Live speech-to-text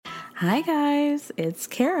Hi guys, it's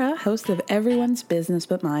Kara, host of Everyone's Business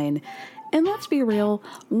But Mine. And let's be real,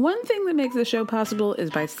 one thing that makes the show possible is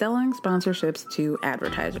by selling sponsorships to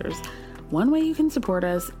advertisers. One way you can support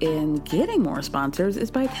us in getting more sponsors is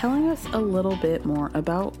by telling us a little bit more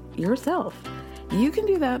about yourself. You can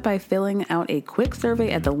do that by filling out a quick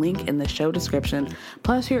survey at the link in the show description.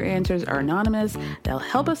 Plus, your answers are anonymous. They'll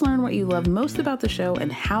help us learn what you love most about the show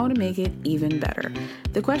and how to make it even better.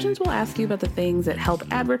 The questions will ask you about the things that help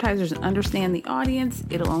advertisers understand the audience.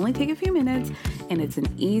 It'll only take a few minutes, and it's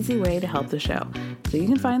an easy way to help the show. So you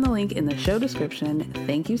can find the link in the show description.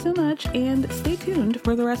 Thank you so much, and stay tuned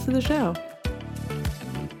for the rest of the show.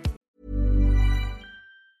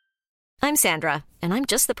 I'm Sandra, and I'm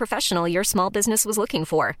just the professional your small business was looking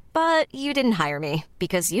for. But you didn't hire me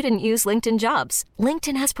because you didn't use LinkedIn Jobs.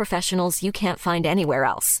 LinkedIn has professionals you can't find anywhere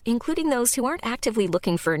else, including those who aren't actively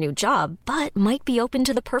looking for a new job, but might be open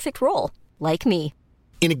to the perfect role, like me.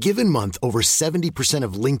 In a given month, over 70%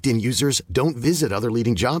 of LinkedIn users don't visit other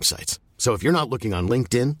leading job sites. So if you're not looking on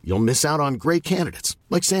LinkedIn, you'll miss out on great candidates,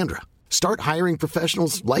 like Sandra. Start hiring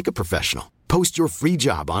professionals like a professional. Post your free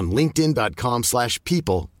job on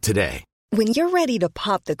linkedin.com/people today. When you're ready to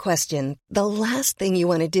pop the question, the last thing you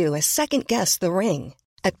want to do is second-guess the ring.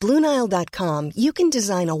 At BlueNile.com, you can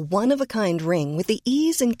design a one-of-a-kind ring with the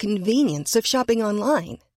ease and convenience of shopping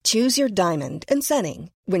online. Choose your diamond and setting.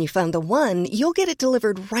 When you find the one, you'll get it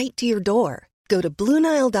delivered right to your door. Go to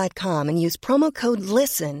BlueNile.com and use promo code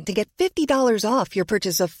LISTEN to get $50 off your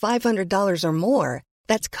purchase of $500 or more.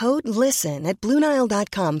 That's code LISTEN at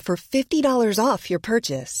BlueNile.com for $50 off your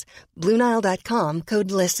purchase. BlueNile.com,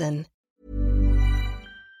 code LISTEN.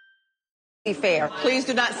 Be fair. Please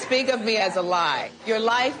do not speak of me as a lie. Your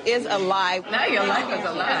life is a lie. Now your life is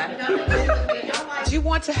a lie. You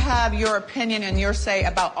want to have your opinion and your say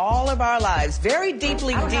about all of our lives, very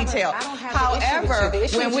deeply detailed. However,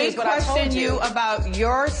 when we question you about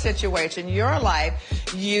your situation, your life,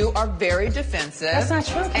 you are very defensive. That's not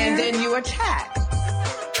true, and then you attack.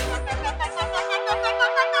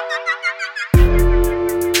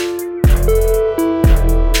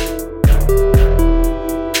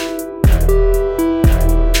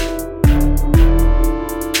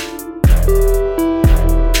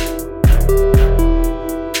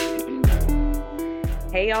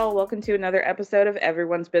 Hey y'all, welcome to another episode of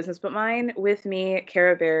Everyone's Business But Mine with me,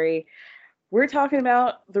 Kara Berry. We're talking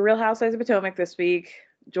about the Real Housewives of Potomac this week.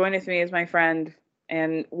 Join with me is my friend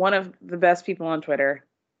and one of the best people on Twitter,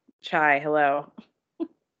 Chai. Hello.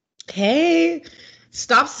 Hey,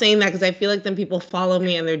 stop saying that because I feel like then people follow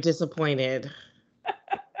me and they're disappointed.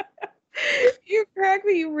 You crack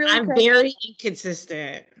me. You really. I'm very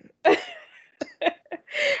inconsistent.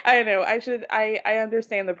 I know. I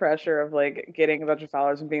understand the pressure of like getting a bunch of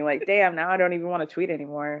followers and being like, damn, now I don't even want to tweet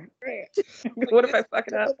anymore. Right. What if I fuck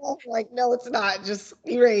it up? Like, no, it's not. Just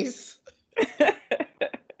erase.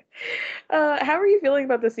 How are you feeling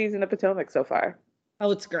about the season of Potomac so far?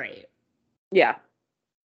 Oh, it's great. Yeah.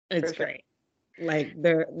 It's great. Like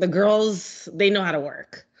the girls, they know how to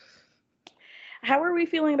work. How are we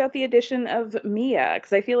feeling about the addition of Mia?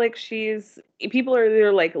 Because I feel like people are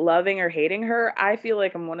either like loving or hating her. I feel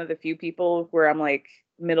like I'm one of the few people where I'm like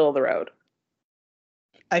middle of the road.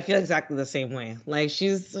 I feel exactly the same way. Like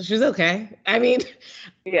she's okay. I mean,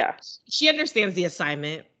 yeah, she understands the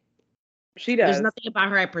assignment. She does. There's nothing about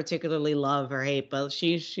her I particularly love or hate, but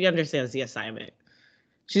she understands the assignment.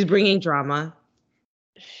 She's bringing drama.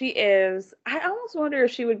 She is. I almost wonder if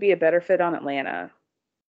she would be a better fit on Atlanta.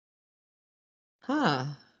 Huh.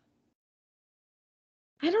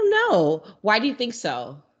 I don't know. Why do you think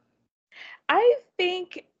so? I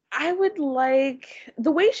think I would like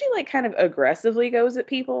the way she like kind of aggressively goes at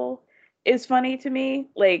people is funny to me.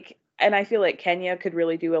 Like, and I feel like Kenya could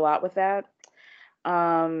really do a lot with that.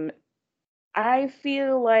 I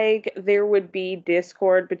feel like there would be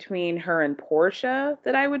discord between her and Portia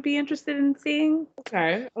that I would be interested in seeing.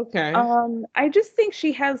 Okay. I just think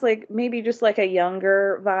she has like maybe just like a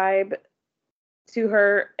younger vibe to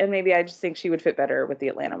her, and maybe I just think she would fit better with the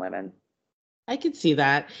Atlanta women. I could see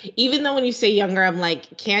that. Even though when you say younger, I'm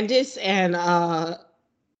like Candace and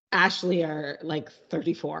Ashley are like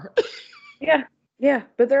 34. Yeah,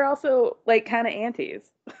 but they're also like kind of aunties.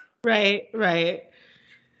 Right.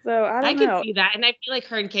 So I don't know. I could see that, and I feel like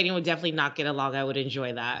her and Kenya would definitely not get along. I would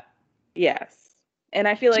enjoy that. Yes, and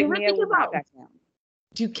I feel like Mia would not back down.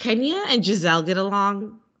 Do Kenya and Giselle get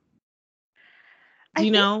along? Do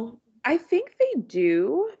you know? I think they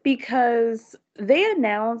do because they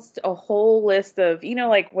announced a whole list of,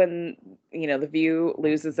 like when, The View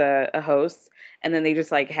loses a host and then they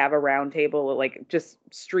just like have a round table, like just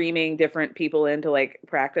streaming different people in to like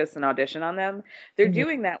practice and audition on them. They're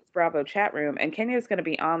doing that with Bravo chat room, and Kenya's going to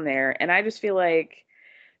be on there. And I just feel like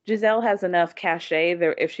Giselle has enough cachet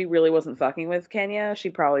that if she really wasn't fucking with Kenya, she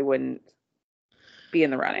probably wouldn't be in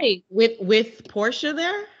the running. Hey, with Portia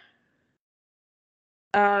there?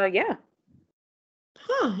 Yeah.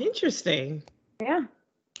 Huh, interesting. Yeah.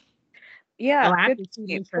 Yeah. Oh, I have to tune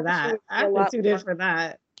in for that. I have to tune in for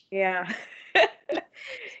that. Yeah.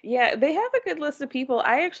 Yeah, they have a good list of people.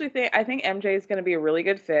 I think MJ is going to be a really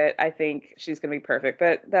good fit. I think she's going to be perfect,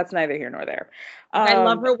 but that's neither here nor there. I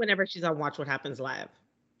love her whenever she's on Watch What Happens Live.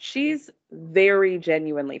 She's very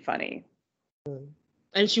genuinely funny.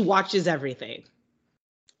 And she watches everything.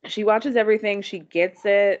 She watches everything. She gets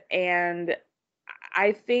it. And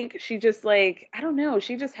I think she just like, I don't know.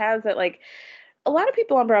 She just has that like, a lot of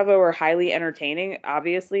people on Bravo are highly entertaining,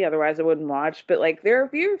 obviously, otherwise I wouldn't watch. But like, there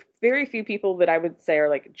are very few people that I would say are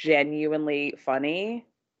like genuinely funny.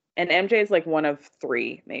 And MJ is like one of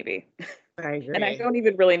 3, maybe. I agree. And I don't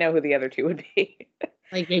even really know who the other 2 would be.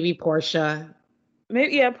 Like maybe Portia.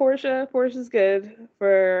 Maybe, yeah, Portia. Portia's good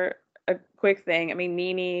for a quick thing. I mean,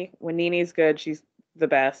 Nene, when Nene's good, she's the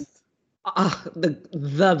best.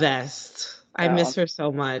 The best. I miss her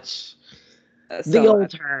so much. So the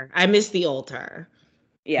old her. I miss the old her.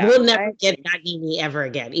 Yeah. We'll never get that Nene ever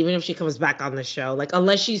again, even if she comes back on the show. Like,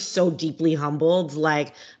 unless she's so deeply humbled,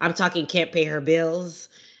 like, I'm talking can't pay her bills,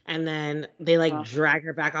 and then they, like, drag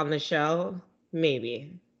her back on the show.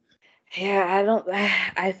 Maybe. Yeah,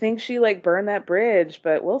 I think she, like, burned that bridge,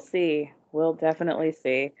 but we'll see. We'll definitely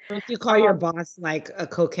see. Don't you call your boss, like, a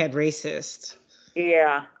cokehead racist?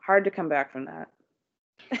 Yeah, hard to come back from that.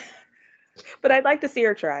 But I'd like to see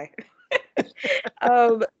her try.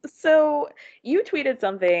 So you tweeted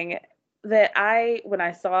something that when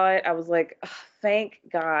I saw it, I was like, oh, thank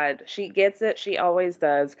God she gets it. She always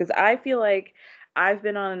does. Because I feel like I've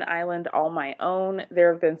been on an island all my own.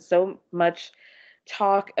 There have been so much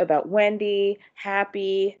talk about Wendy,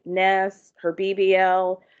 Happy, Ness, her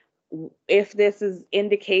BBL. If this is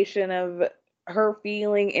indication of her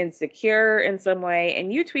feeling insecure in some way.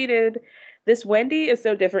 And you tweeted, this Wendy is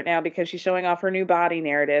so different now because she's showing off her new body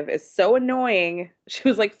narrative. Is so annoying. She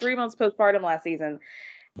was like 3 months postpartum last season.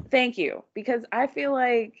 Thank you. Because I feel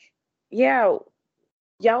like, yeah,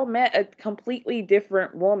 y'all met a completely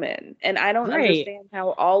different woman. And I don't understand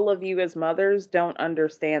how all of you as mothers don't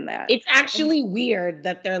understand that. It's actually weird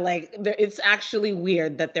that it's actually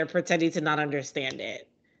weird that they're pretending to not understand it.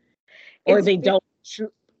 Or they don't.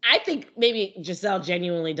 I think maybe Giselle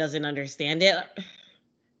genuinely doesn't understand it.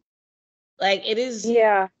 Like, it is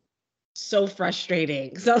so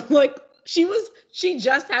frustrating. So, like, she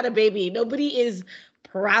just had a baby. Nobody is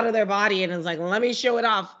proud of their body and is like, let me show it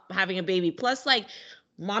off having a baby. Plus, like,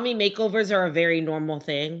 mommy makeovers are a very normal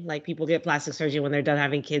thing. Like, people get plastic surgery when they're done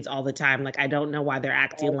having kids all the time. Like, I don't know why they're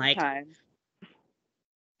acting like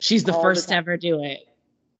she's the first to ever do it.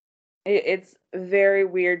 It's very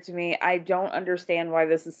weird to me. I don't understand why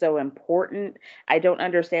this is so important. I don't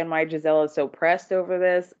understand why Giselle is so pressed over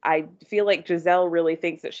this. I feel like Giselle really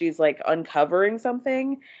thinks that she's like uncovering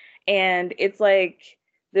something. And it's like,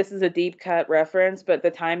 this is a deep cut reference, but the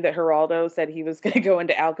time that Geraldo said he was going to go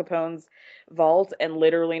into Al Capone's vault and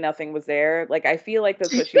literally nothing was there. Like, I feel like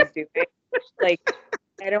that's what she's doing. Like,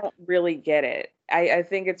 I don't really get it. I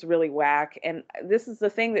think it's really whack. And this is the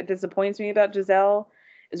thing that disappoints me about Giselle,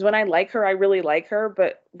 is when I like her, I really like her,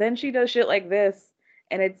 but then she does shit like this,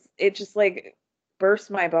 and it just like bursts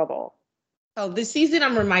my bubble. Oh, this season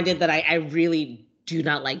I'm reminded that I really do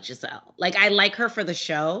not like Giselle. Like, I like her for the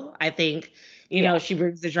show. I think, you know, she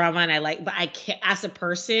brings the drama, and but I can't, as a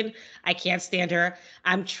person, I can't stand her.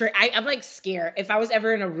 I'm like scared. If I was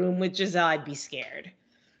ever in a room with Giselle, I'd be scared.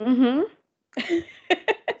 Mm-hmm.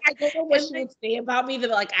 I don't know what she would say about me, that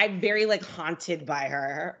like I'm very like haunted by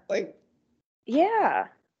her. Like, yeah.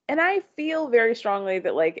 And I feel very strongly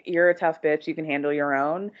that, like, you're a tough bitch. You can handle your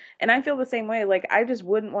own. And I feel the same way. Like, I just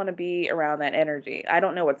wouldn't want to be around that energy. I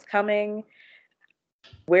don't know what's coming,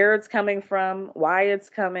 where it's coming from, why it's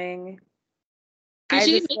coming. Because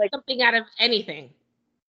she can make something out of anything.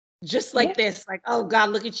 Just like this. Like, oh, God,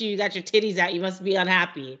 look at you. You got your titties out. You must be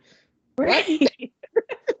unhappy. Right.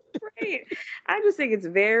 Right. I just think it's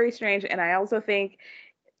very strange. And I also think,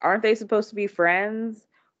 aren't they supposed to be friends?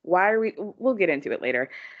 We'll get into it later.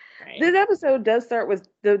 Right. This episode does start with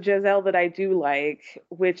the Giselle that I do like,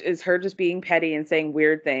 which is her just being petty and saying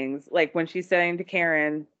weird things. Like when she's saying to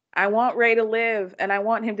Karen, I want Ray to live and I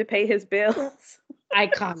want him to pay his bills.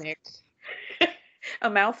 Iconic. A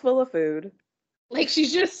mouthful of food. Like,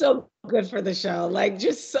 she's just so good for the show. Like,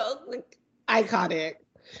 just so like iconic.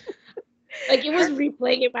 Like, it was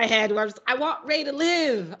replaying in my head where I want Ray to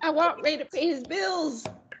live. I want Ray to pay his bills.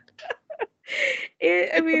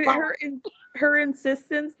 Her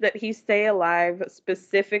insistence that he stay alive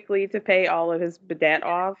specifically to pay all of his debt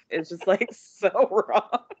off is just like so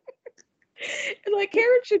wrong. And like,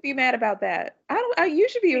 Karen should be mad about that. You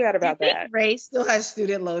should be mad about that. Ray still has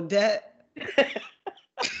student loan debt.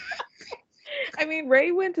 I mean,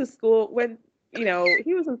 Ray went to school when,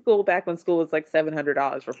 he was in school back when school was like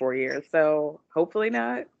 $700 for 4 years. So hopefully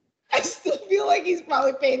not. I still feel like he's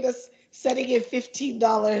probably paying us, setting in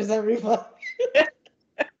 $15 every month.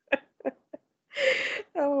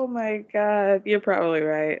 Oh my God. You're probably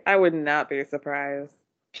right. I would not be surprised.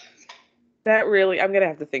 I'm going to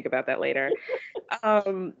have to think about that later.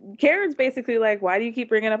 Karen's basically like, why do you keep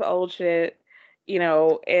bringing up old shit?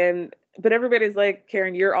 But everybody's like,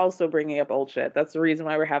 Karen, you're also bringing up old shit. That's the reason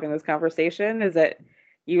why we're having this conversation, is that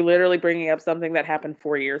you literally bringing up something that happened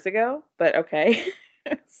 4 years ago. But okay.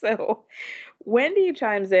 So Wendy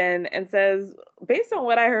chimes in and says, based on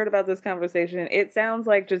what I heard about this conversation, it sounds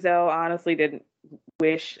like Giselle honestly didn't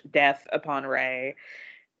wish death upon Ray.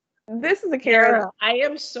 This is a Karen. I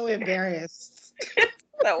am so embarrassed.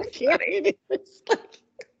 So funny. It's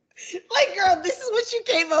like, girl, this is what you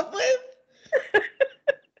came up with?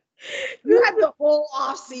 You had the whole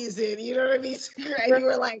off season, you know what I mean? And you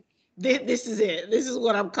were like, this is it. This is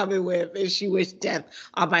what I'm coming with. And she wished death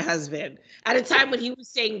on my husband. At a time when he was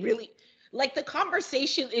saying really, like, the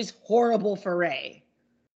conversation is horrible for Ray.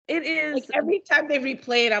 It is. Like, every time they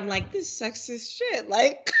replay it, I'm like, this sexist shit.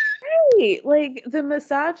 Like, right. Like, the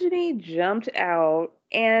misogyny jumped out,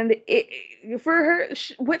 and for her,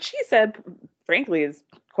 what she said, frankly, is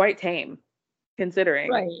quite tame,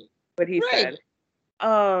 considering what he said.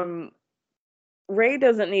 Ray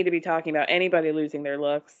doesn't need to be talking about anybody losing their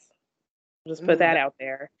looks. Just put that out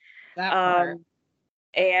there. That part.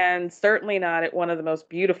 And certainly not one of the most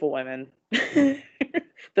beautiful women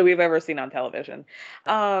that we've ever seen on television.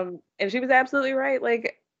 And she was absolutely right.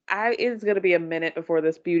 Like, it's going to be a minute before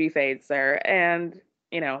this beauty fades, sir. And,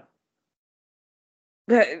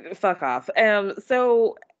 fuck off.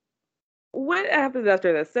 So what happens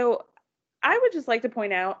after this? So I would just like to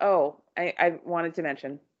point out, I wanted to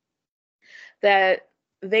mention that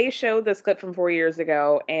they showed this clip from 4 years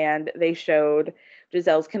ago, and they showed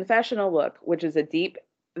Giselle's confessional look, which is a deep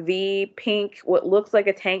V pink, what looks like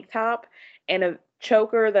a tank top, and a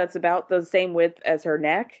choker that's about the same width as her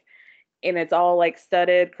neck, and it's all like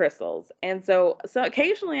studded crystals. And so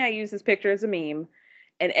occasionally I use this picture as a meme,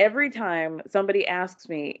 and every time somebody asks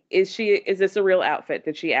me, is this a real outfit?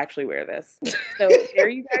 Did she actually wear this? So there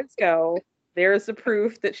you guys go. There's the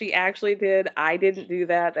proof that she actually did. I didn't do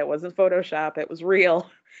that. That wasn't Photoshop. It was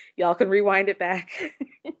real. Y'all can rewind it back.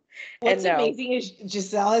 What's amazing is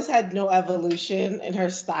Giselle has had no evolution in her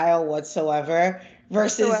style whatsoever.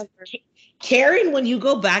 Versus Karen, when you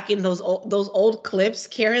go back in those old clips,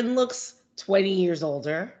 Karen looks 20 years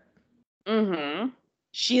older. Mm-hmm.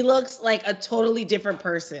 She looks like a totally different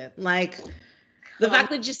person. Like, the fact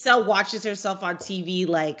that Giselle watches herself on TV,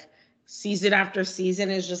 like, season after season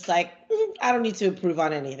is just like, I don't need to improve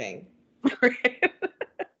on anything.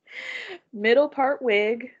 Middle part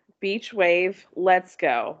wig, beach wave, let's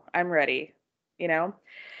go. I'm ready.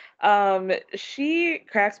 She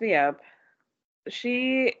cracks me up.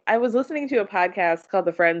 I was listening to a podcast called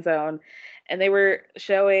The Friend Zone, and they were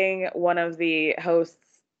showing one of the hosts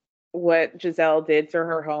what Giselle did to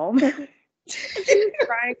her home. She was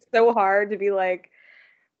trying so hard to be like,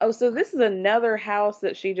 oh, so this is another house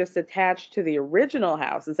that she just attached to the original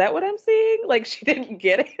house. Is that what I'm seeing? Like, she didn't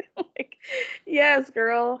get it. Like, yes,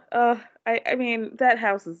 girl. I mean, that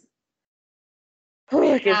house is. How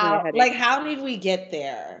did we get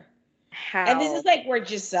there? How? And this is like where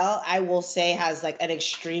Giselle, I will say, has like an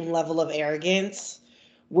extreme level of arrogance,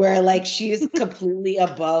 where like she is completely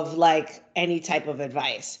above like any type of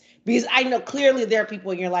advice. Because I know clearly there are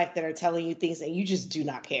people in your life that are telling you things and you just do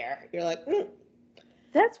not care. You're like,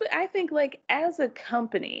 That's what I think, like, as a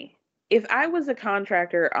company, if I was a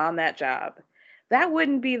contractor on that job, that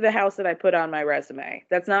wouldn't be the house that I put on my resume.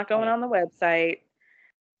 That's not going on the website.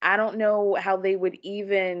 I don't know how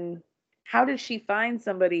how did she find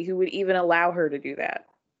somebody who would even allow her to do that?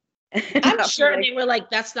 I'm sure they were like,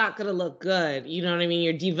 that's not going to look good. You know what I mean?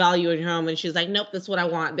 You're devaluing her home. And she's like, nope, that's what I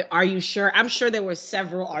want. Are you sure? I'm sure there were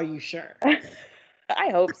several, are you sure? I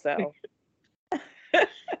hope so.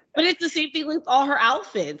 But it's the same thing with all her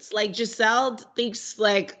outfits. Like, Giselle thinks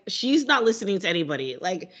like she's not listening to anybody.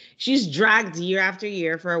 Like, she's dragged year after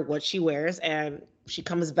year for what she wears, and she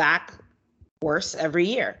comes back worse every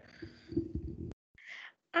year.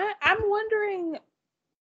 I'm wondering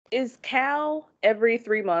is Cal every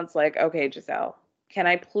 3 months like, okay, Giselle, can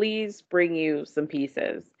I please bring you some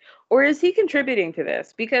pieces? Or is he contributing to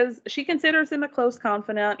this? Because she considers him a close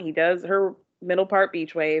confidant. He does her middle part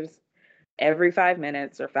beach waves every 5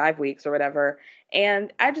 minutes or 5 weeks or whatever.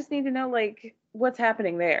 And I just need to know, like, what's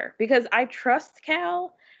happening there. Because I trust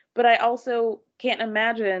Cal, but I also can't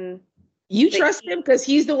imagine. You trust him because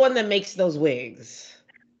he's the one that makes those wigs.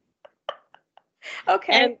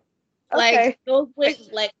 Okay. And like those wigs,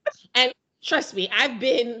 like, and trust me, I've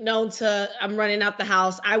been known to, I'm running out the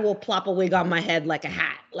house, I will plop a wig on my head like a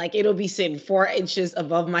hat. Like it'll be sitting 4 inches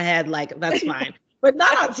above my head, like that's fine. But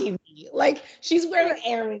not on TV. Like she's wearing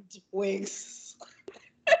errand wigs.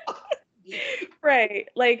 Right.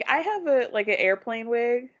 Like I have an airplane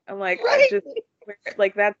wig. I'm like, right. just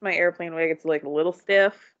like that's my airplane wig. It's like a little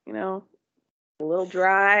stiff, you know, a little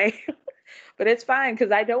dry. But it's fine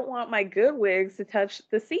because I don't want my good wigs to touch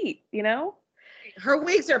the seat, you know? Her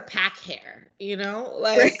wigs are pack hair, you know?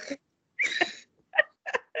 Like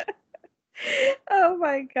oh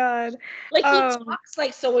my God. Like he talks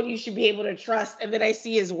like someone you should be able to trust. And then I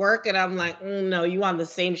see his work and I'm like, no, you on the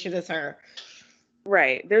same shit as her.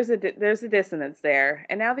 Right. There's a dissonance there.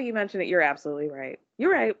 And now that you mention it, you're absolutely right.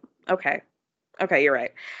 You're right. Okay, you're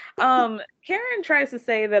right. Karen tries to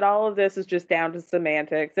say that all of this is just down to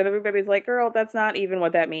semantics, and everybody's like, girl, that's not even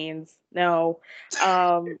what that means. No.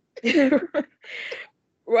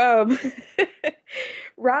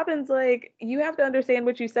 Robin's like, you have to understand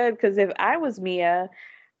what you said, because if I was Mia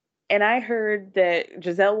and I heard that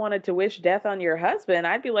Giselle wanted to wish death on your husband,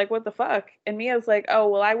 I'd be like, what the fuck? And Mia's like, oh,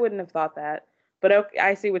 well, I wouldn't have thought that. But okay,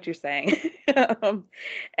 I see what you're saying. And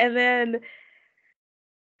then,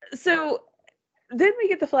 so then we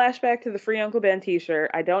get the flashback to the Free Uncle Ben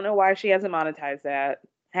t-shirt. I don't know why she hasn't monetized that.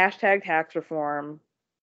 Hashtag tax reform.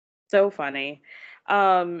 So funny.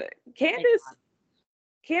 Candace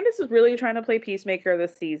is really trying to play peacemaker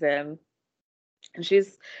this season. And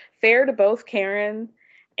she's fair to both Karen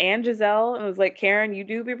and Giselle. And was like, Karen, you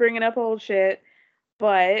do be bringing up old shit.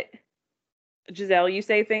 But Giselle, you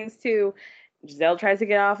say things too. Giselle tries to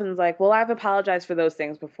get off and is like, well, I've apologized for those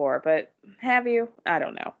things before. But have you? I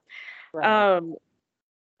don't know. Right.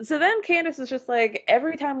 So then Candace is just like,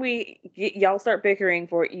 every time y'all start bickering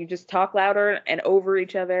for it, you just talk louder and over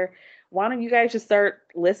each other. Why don't you guys just start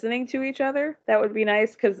listening to each other? That would be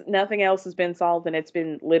nice, because nothing else has been solved, and it's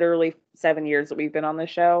been literally 7 years that we've been on this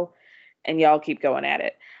show, and y'all keep going at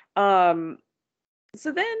it.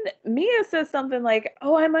 So then Mia says something like,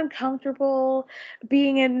 oh, I'm uncomfortable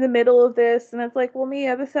being in the middle of this. And it's like, well,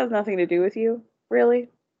 Mia, this has nothing to do with you, really.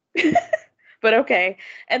 But okay.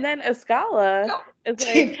 And then Escala is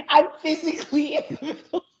like, I'm physically in the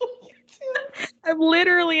middle. I'm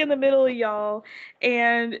literally in the middle of y'all.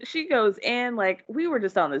 And she goes in like, we were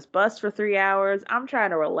just on this bus for 3 hours. I'm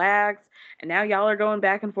trying to relax. And now y'all are going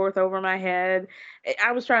back and forth over my head.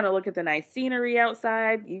 I was trying to look at the nice scenery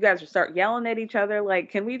outside. You guys start yelling at each other.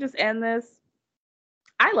 Like, can we just end this?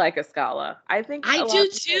 I like Escala. I think I do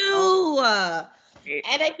too.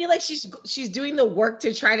 And I feel like she's doing the work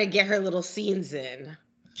to try to get her little scenes in.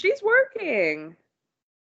 She's working.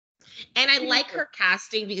 And I like her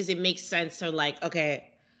casting because it makes sense. So like,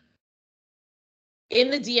 okay,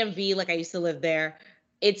 in the DMV, like I used to live there,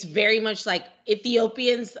 it's very much like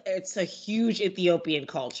Ethiopians. It's a huge Ethiopian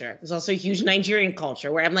culture. There's also a huge Nigerian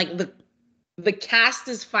culture where I'm like, the cast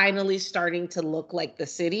is finally starting to look like the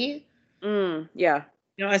city. Yeah.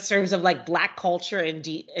 You know, in terms of like Black culture in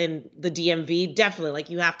the DMV, definitely like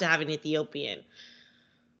you have to have an Ethiopian.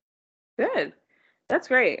 Good. That's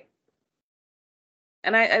great.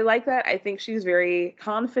 And I like that. I think she's very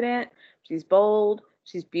confident. She's bold.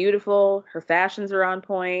 She's beautiful. Her fashions are on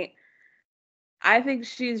point. I think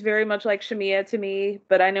she's very much like Shamia to me,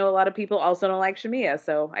 but I know a lot of people also don't like Shamia.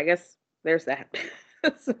 So I guess there's that.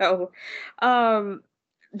 So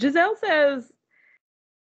Giselle says,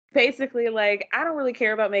 basically, like, I don't really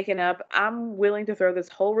care about making up. I'm willing to throw this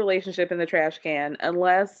whole relationship in the trash can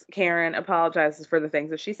unless Karen apologizes for the things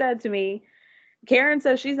that she said to me. Karen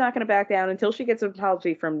says she's not going to back down until she gets an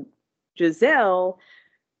apology from Giselle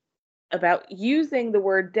about using the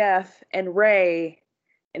word death and Ray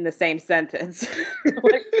in the same sentence.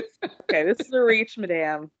 Like, okay, this is a reach,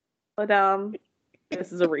 madame.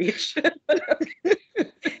 This is a reach.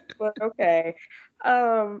 But okay.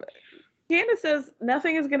 Candace says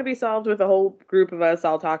nothing is going to be solved with a whole group of us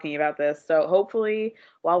all talking about this. So hopefully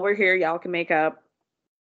while we're here, y'all can make up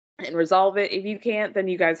and resolve it. If you can't, then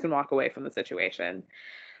you guys can walk away from the situation.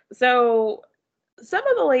 So some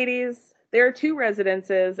of the ladies, there are 2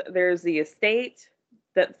 residences. There's the estate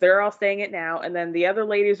that they're all staying at now, and then the other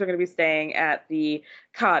ladies are going to be staying at the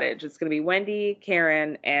cottage. It's going to be Wendy,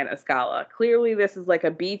 Karen, and Askale. Clearly, this is like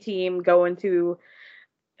a B team going to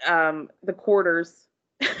the quarters.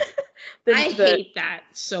 I hate that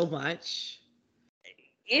so much.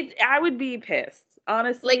 I would be pissed,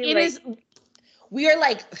 honestly. Like, it is. We are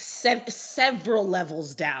like several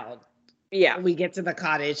levels down. Yeah, when we get to the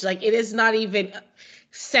cottage. Like, it is not even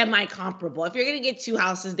semi-comparable. If you're gonna get two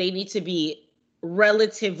houses, they need to be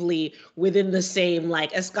relatively within the same.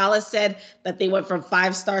 Like Askale said that they went from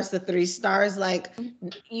 5 stars to 3 stars. Like,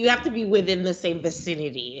 you have to be within the same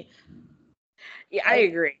vicinity. Yeah, I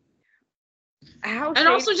agree. And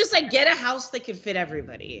also just like get a house that can fit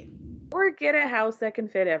everybody. Or get a house that can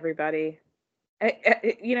fit everybody.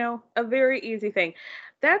 You know, a very easy thing.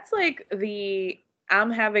 That's like I'm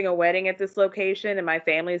having a wedding at this location and my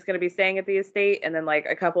family is going to be staying at the estate. And then like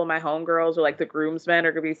a couple of my homegirls or like the groomsmen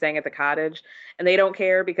are going to be staying at the cottage, and they don't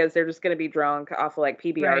care because they're just going to be drunk off of like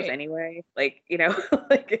PBRs anyway. Like, you know,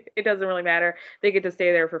 like it doesn't really matter. They get to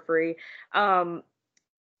stay there for free.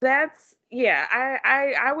 That's, yeah,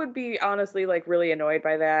 I would be honestly like really annoyed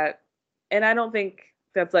by that. And I don't think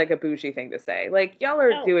that's like a bougie thing to say. Like, y'all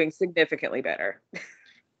are doing significantly better.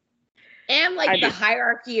 And like the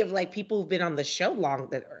hierarchy of like people who've been on the show long,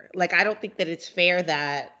 that like, I don't think that it's fair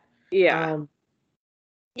that I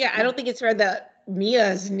don't think it's fair that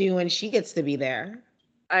Mia's new and she gets to be there.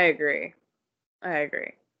 I agree.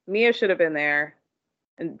 Mia should have been there,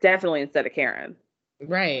 and definitely instead of Karen.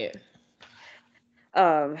 Right.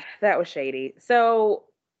 That was shady. So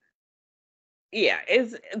yeah,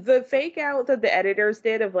 is the fake out that the editors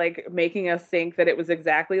did of like making us think that it was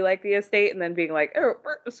exactly like the estate and then being like, oh,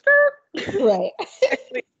 skirt. Right.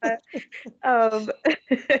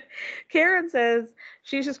 Karen says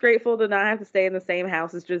she's just grateful to not have to stay in the same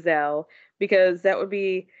house as Gizelle, because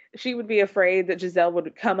she would be afraid that Gizelle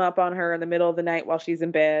would come up on her in the middle of the night while she's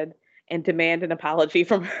in bed and demand an apology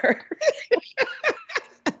from her.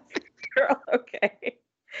 Girl, okay.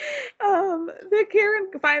 Then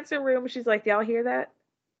Karen finds her room. She's like, y'all hear that?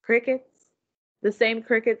 Crickets. The same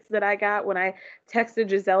crickets that I got when I texted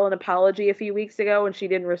Gizelle an apology a few weeks ago and she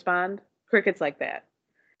didn't respond. Crickets like that.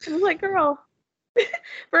 I was like, girl,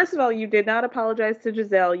 first of all, you did not apologize to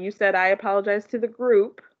Gizelle. You said I apologized to the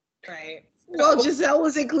group. Right. Well, Gizelle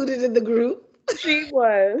was included in the group. She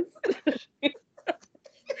was.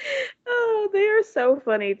 Oh, they are so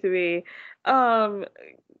funny to me.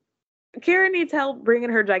 Karen needs help bringing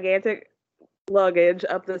her gigantic luggage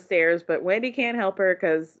up the stairs, but Wendy can't help her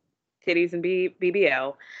because titties and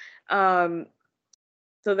BBL.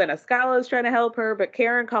 So then Askale is trying to help her, but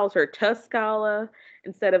Karen calls her Tuskala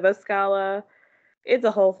instead of Askale. It's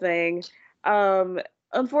a whole thing.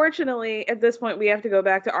 Unfortunately, at this point, we have to go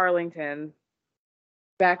back to Arlington,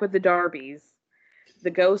 back with the Darbys,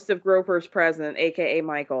 the ghost of Groper's present, aka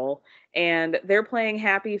Michael, and they're playing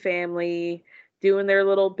Happy Family, doing their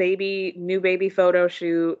little new baby photo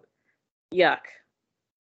shoot. Yuck.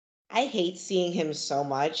 I hate seeing him so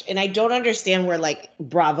much. And I don't understand where like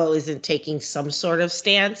Bravo isn't taking some sort of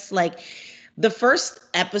stance. Like the first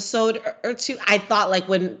episode or two, I thought like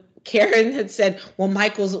when Karen had said, well,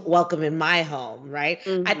 Michael's welcome in my home, right?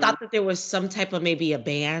 Mm-hmm. I thought that there was some type of maybe a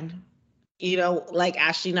ban, you know, like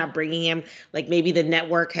Ashley not bringing him, like maybe the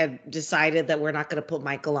network had decided that we're not going to put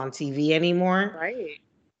Michael on TV anymore. Right.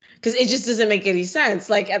 Because it just doesn't make any sense.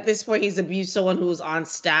 Like at this point, he's abused someone who was on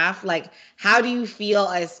staff. Like, how do you feel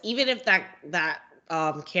as, even if that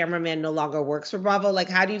cameraman no longer works for Bravo, like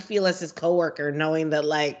how do you feel as his coworker knowing that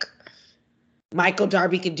like Michael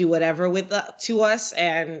Darby could do whatever to us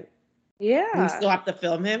and we still have to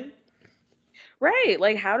film him? Right.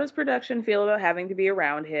 Like, how does production feel about having to be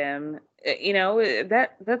around him? You know,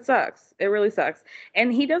 that sucks. It really sucks.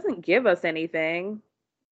 And he doesn't give us anything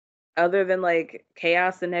other than like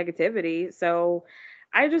chaos and negativity. So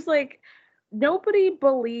I just like, nobody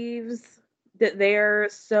believes that they're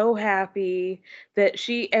so happy that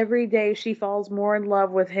every day she falls more in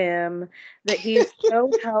love with him, that he's so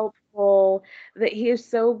helpful, that he is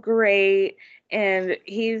so great, and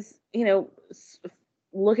he's, you know,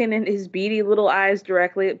 looking in his beady little eyes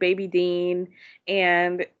directly at baby Dean.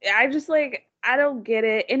 And I just like, I don't get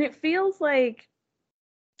it. And it feels like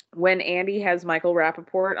when Andy has Michael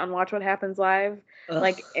Rappaport on Watch What Happens Live,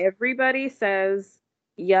 like everybody says,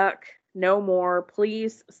 yuck, no more,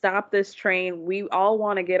 please stop this train. We all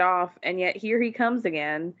want to get off. And yet here he comes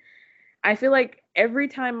again. I feel like every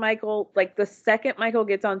time Michael, like the second Michael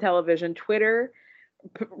gets on television, Twitter,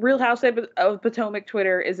 Real Housewives of Potomac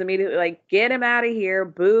Twitter is immediately like, get him out of here,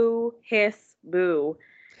 boo, hiss, boo.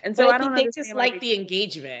 And so I don't think they just like the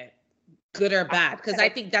engagement. good or bad, because I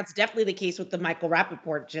think that's definitely the case with the Michael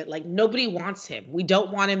Rappaport shit. Like, nobody wants him. We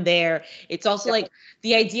don't want him there. It's also like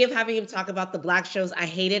the idea of having him talk about the Black shows. I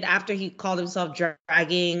hated after he called himself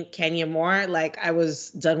dragging Kenya Moore. Like, I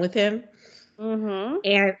was done with him. Mm-hmm.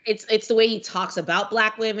 And it's the way he talks about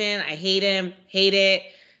Black women. I hate him. Hate it.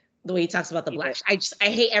 The way he talks about the Black. I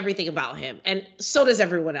hate everything about him, and so does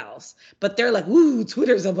everyone else. But they're like, "Ooh,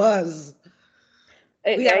 Twitter's a buzz.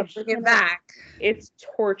 We gotta bring it back." It's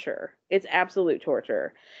torture. It's absolute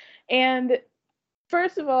torture. And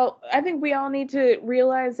first of all, I think we all need to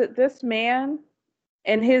realize that this man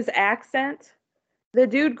and his accent, the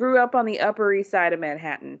dude grew up on the Upper East Side of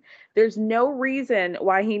Manhattan. There's no reason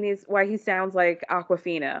why he sounds like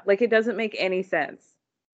Aquafina. Like, it doesn't make any sense.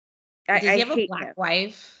 Does he have a Black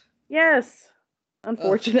wife? Yes,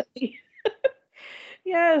 unfortunately.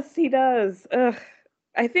 Yes, he does. Ugh.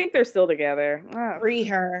 I think they're still together. Free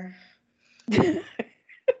her.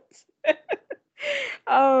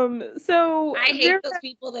 So I hate those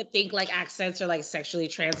people that think like accents are like sexually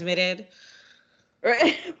transmitted.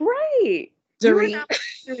 Right. Dorit.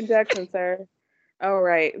 Doing Jackson, sir. Oh,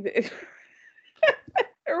 right.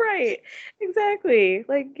 Right. Exactly.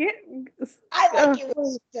 Like, I like it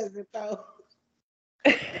when she does it though.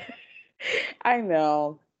 I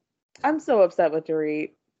know. I'm so upset with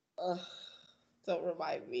Dorit. Don't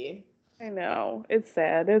remind me. I know. It's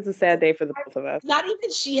sad. It's a sad day for the both of us. Not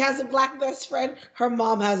even she has a Black best friend. Her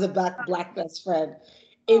mom has a Black best friend.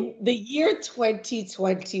 In the year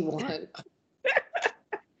 2021.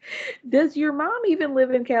 Does your mom even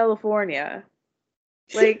live in California?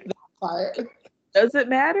 Like, that part. Does it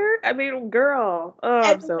matter? I mean, girl. Oh,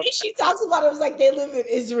 and the way she talks about it was like they live in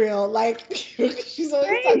Israel. Like, she's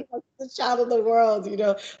always talking about the child of the world, you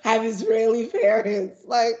know, have Israeli parents.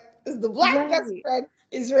 Like, is the Black best friend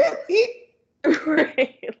Israeli?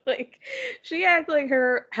 Right. Like, she acts like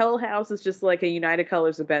her Hell House is just like a United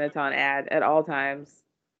Colors of Benetton ad at all times.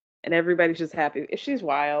 And everybody's just happy. She's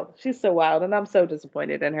wild. She's so wild. And I'm so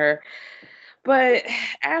disappointed in her. But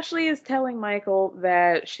Ashley is telling Michael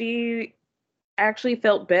that she actually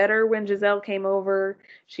felt better when Giselle came over.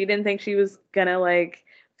 She didn't think she was gonna like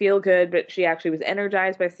feel good, but she actually was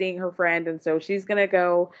energized by seeing her friend, and so she's gonna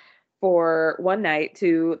go for one night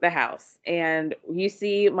to the house. And you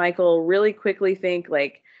see Michael really quickly think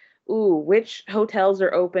like, ooh, which hotels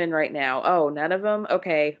are open right now? Oh, none of them?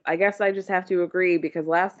 Okay, I guess I just have to agree because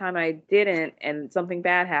last time I didn't and something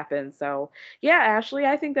bad happened. So yeah, Ashley,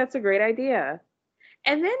 I think that's a great idea.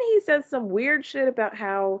 And then he says some weird shit about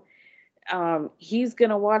how he's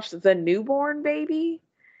gonna watch the newborn baby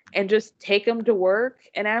and just take him to work.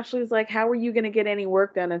 And Ashley's like, how are you gonna get any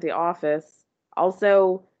work done at the office?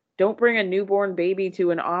 Also, don't bring a newborn baby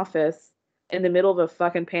to an office in the middle of a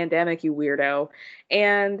fucking pandemic, you weirdo.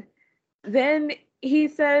 And then he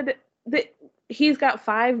said that he's got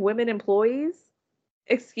 5 women employees.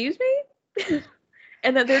 Excuse me?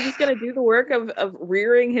 And that they're just gonna do the work of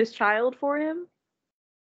rearing his child for him.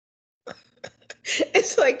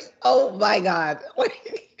 It's like, oh my God.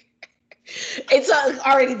 It's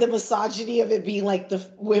already the misogyny of it being like the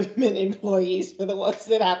women employees for the ones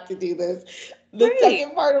that have to do this. The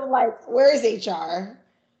second part of like, where is HR?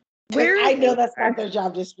 I know that's not their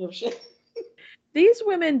job description. These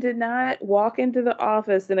women did not walk into the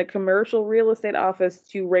office in a commercial real estate office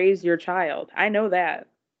to raise your child. I know that.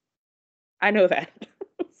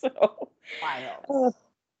 So wild.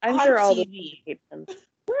 I'm sure all the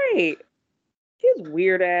right. His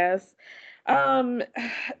weird ass.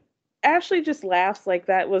 Ashley just laughs like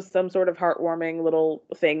that was some sort of heartwarming little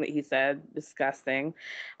thing that he said. Disgusting.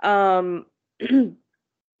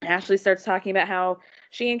 Ashley starts talking about how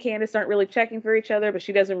she and Candace aren't really checking for each other, but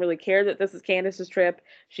she doesn't really care that this is Candace's trip.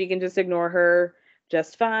 She can just ignore her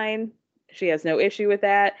just fine. She has no issue with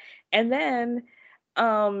that. And then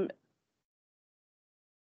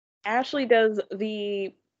Ashley does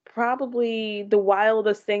probably the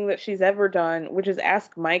wildest thing that she's ever done, which is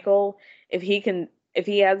ask Michael if he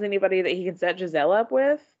has anybody that he can set Giselle up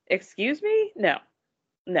with. Excuse me? No.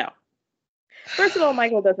 First of all,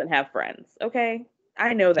 Michael doesn't have friends. Okay,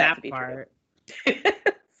 I know that to be part. True.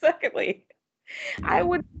 Secondly,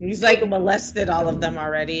 He's like molested all of them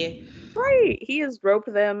already. Right, he has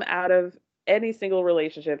roped them out of any single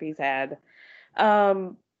relationship he's had.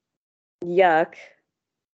 Yuck.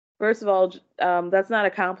 First of all, that's not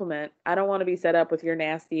a compliment. I don't want to be set up with your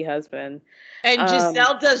nasty husband. And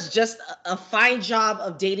Giselle does just a fine job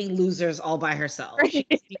of dating losers all by herself. She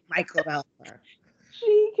needs Michael to help her.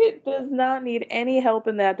 She does not need any help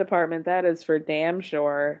in that department. That is for damn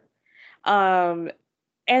sure. And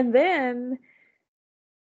then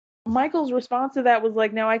Michael's response to that was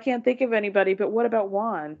like, no, I can't think of anybody, but what about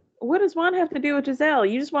Juan? what does Juan have to do with Giselle?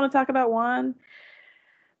 You just want to talk about Juan?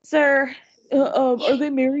 Sir, are they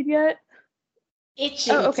married yet?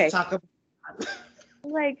 Itching okay. to talk about.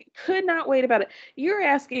 Like, could not wait about it. You're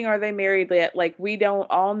asking, are they married yet? Like, we don't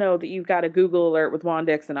all know that you've got a Google alert with Juan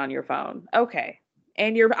Dixon on your phone. Okay.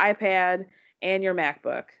 And your iPad and your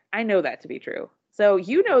MacBook. I know that to be true. So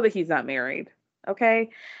you know that he's not married. Okay.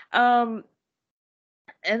 And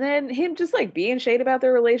then him just like being shade about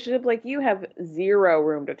their relationship. Like, you have zero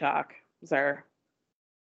room to talk, sir.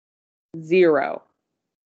 Zero.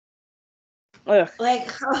 Ugh.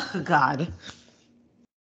 Like, oh God.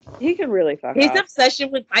 He can really fuck His off.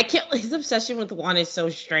 His obsession with Juan is so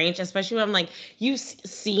strange, especially when I'm like, you've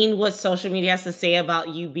seen what social media has to say about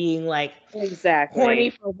you being like exactly horny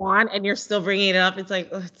for Juan, and you're still bringing it up. It's like,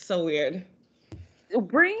 oh, it's so weird.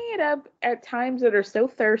 Bringing it up at times that are so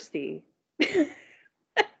thirsty.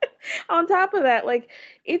 On top of that, like,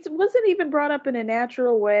 it wasn't even brought up in a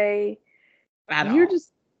natural way. You're just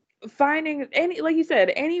finding like you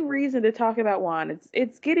said, any reason to talk about Juan.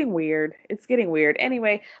 It's getting weird. It's getting weird.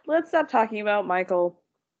 Anyway, let's stop talking about Michael.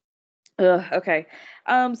 Okay.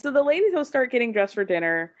 So the ladies will start getting dressed for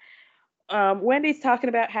dinner. Wendy's talking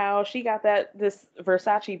about how she got this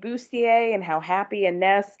Versace bustier and how Happy and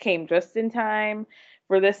Ness came just in time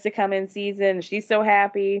for this to come in season. She's so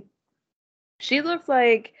happy. She looks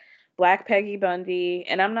like Black Peggy Bundy,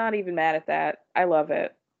 and I'm not even mad at that. I love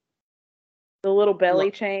it. The little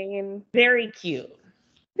belly chain. Very cute.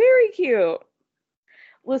 Very cute.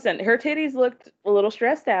 Listen, her titties looked a little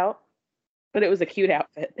stressed out, but it was a cute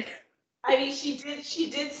outfit. I mean, she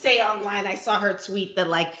did say online, I saw her tweet that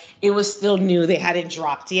like it was still new, they hadn't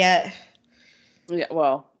dropped yet. Yeah,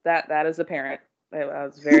 well, that is apparent. That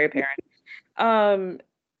was very apparent.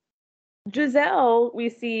 Giselle, we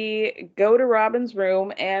see go to Robin's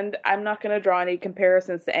room, and I'm not going to draw any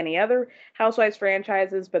comparisons to any other Housewives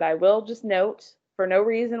franchises, but I will just note, for no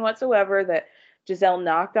reason whatsoever, that Giselle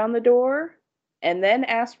knocked on the door and then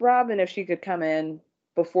asked Robin if she could come in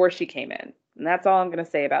before she came in. And that's all I'm going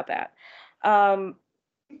to say about that.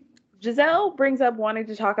 Giselle brings up wanting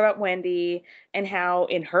to talk about Wendy and how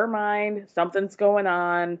in her mind something's going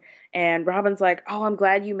on. And Robin's like, oh, I'm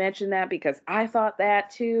glad you mentioned that because I thought that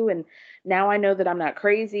too. And now I know that I'm not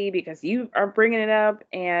crazy because you are bringing it up.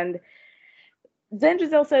 And then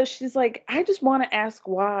Giselle says, she's like, I just want to ask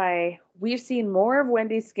why we've seen more of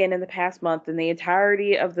Wendy's skin in the past month than the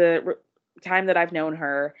entirety of the time that I've known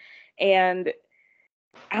her. And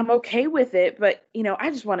I'm okay with it, but, you know,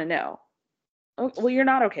 I just want to know. Oh, well, you're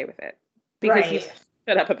not okay with it because you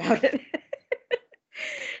shut up about it.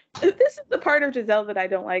 This is the part of Giselle that I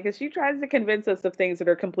don't like, is she tries to convince us of things that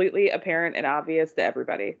are completely apparent and obvious to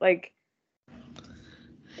everybody. Like,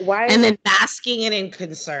 why? And then basking it in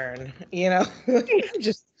concern, you know? I'm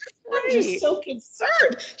just so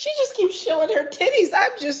concerned. She just keeps showing her titties.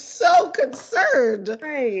 I'm just so concerned.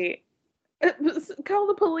 Right. Call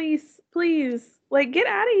the police, please. Like, get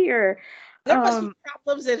out of here. There must be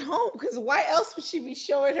problems at home, because why else would she be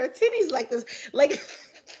showing her titties like this? Like,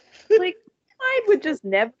 mind would just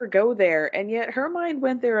never go there, and yet her mind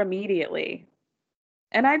went there immediately.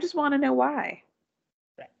 And I just want to know why.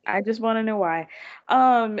 I just want to know why.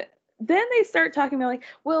 Then they start talking about like,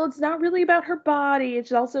 well, it's not really about her body.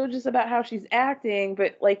 It's also just about how she's acting.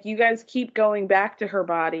 But like, you guys keep going back to her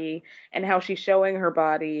body and how she's showing her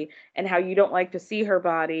body and how you don't like to see her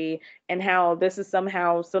body and how this is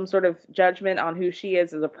somehow some sort of judgment on who she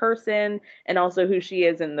is as a person and also who she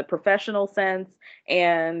is in the professional sense.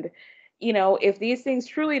 And, you know, if these things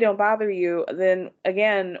truly don't bother you, then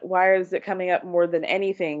again, why is it coming up more than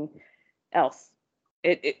anything else?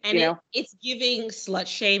 It's giving slut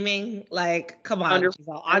shaming. Like, come on,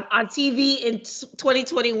 on TV in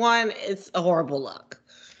 2021, it's a horrible look.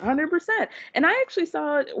 100%. And I actually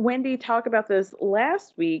saw Wendy talk about this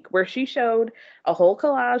last week, where she showed a whole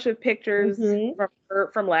collage of pictures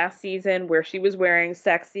from last season where she was wearing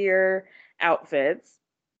sexier outfits.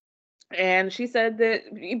 And she said that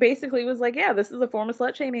he basically was like, yeah, this is a form of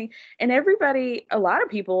slut shaming. And everybody, a lot of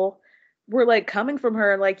people were like coming from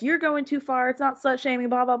her like, you're going too far, it's not slut shaming,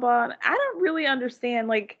 blah blah blah. And I don't really understand.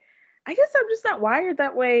 Like, I guess I'm just not wired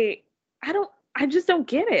that way. I just don't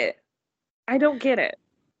get it. I don't get it.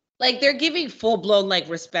 Like, they're giving full-blown like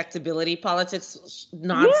respectability politics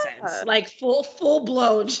nonsense. Yeah. Like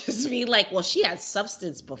full-blown just be like, well, she had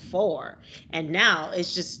substance before and now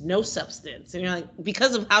it's just no substance. And you're like,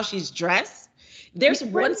 because of how she's dressed, they're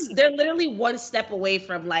literally one step away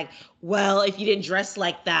from like, well, if you didn't dress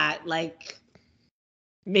like that, like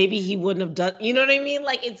maybe he wouldn't have done, you know what I mean?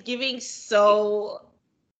 Like, it's giving so,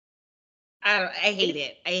 I hate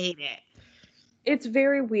it. It's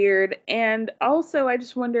very weird. And also, I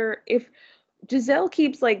just wonder if Giselle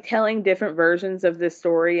keeps like telling different versions of this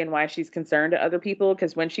story and why she's concerned to other people.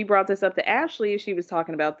 Because when she brought this up to Ashley, she was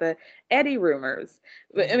talking about the Eddie rumors.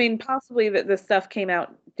 I mean, possibly that this stuff came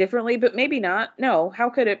out differently, but maybe not. No, how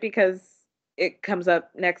could it? Because it comes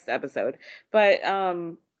up next episode. But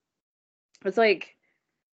it's like,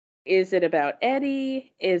 is it about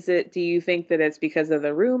Eddie? Do you think that it's because of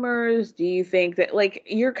the rumors? Do you think that, like,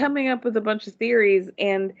 you're coming up with a bunch of theories,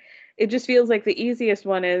 and it just feels like the easiest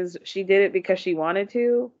one is she did it because she wanted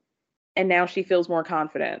to, and now she feels more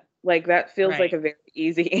confident. Like, that feels like a very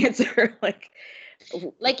easy answer. Like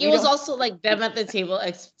it was also like them at the table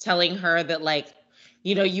telling her that, like,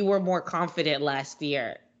 you know, you were more confident last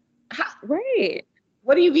year. Right.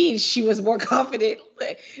 What do you mean she was more confident?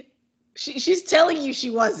 She's telling you she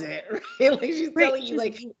wasn't, right? Like, she's telling you,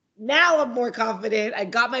 like, now I'm more confident. I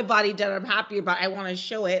got my body done. I'm happy about it. I want to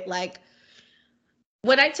show it. Like,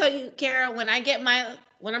 when I tell you, Kara, when I'm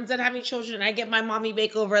done having children and I get my mommy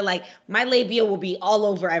makeover, like, my labia will be all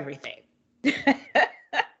over everything.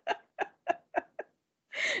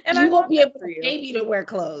 And you won't be able to pay me to wear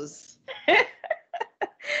clothes.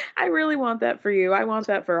 I really want that for you. I want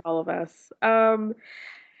that for all of us.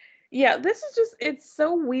 Yeah, this is just, it's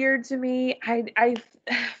so weird to me. I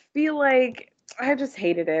feel like I just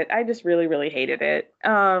hated it. I just really, really hated it.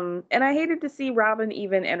 And I hated to see Robin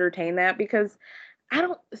even entertain that, because I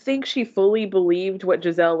don't think she fully believed what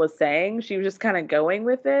Giselle was saying. She was just kind of going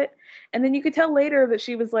with it. And then you could tell later that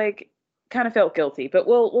she was like, kind of felt guilty, but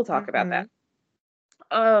we'll talk about that.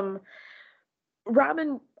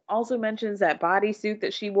 Robin also mentions that bodysuit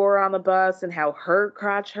that she wore on the bus and how her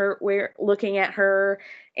crotch hurt looking at her.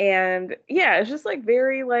 And yeah, it's just like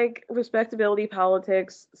very like respectability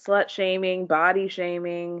politics, slut shaming, body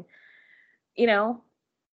shaming. You know,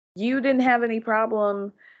 you didn't have any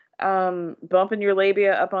problem bumping your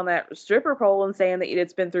labia up on that stripper pole and saying that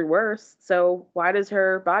it's been through worse. So why does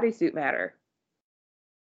her bodysuit matter?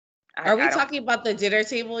 Are we talking about the dinner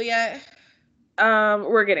table yet?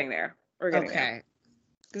 We're getting there. We're getting there.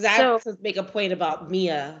 Because I have to make a point about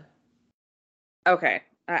Mia. Okay.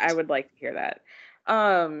 I would like to hear that.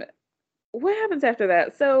 What happens after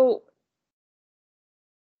that? So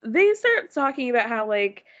they start talking about how,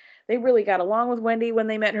 like, they really got along with Wendy when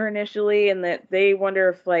they met her initially, and that they wonder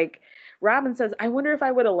if, like, Robin says, I wonder if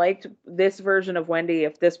I would have liked this version of Wendy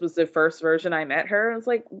if this was the first version I met her. It's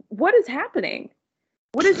like, what is happening?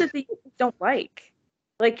 What is it that you don't like?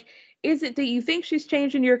 Like, is it that you think she's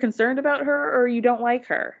changed and you're concerned about her, or you don't like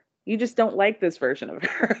her? You just don't like this version of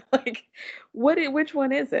her. Like, which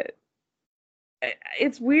one is it?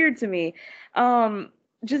 It's weird to me.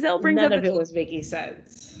 Giselle brings None up of it was making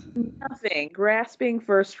sense. Nothing. Grasping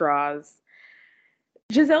for straws.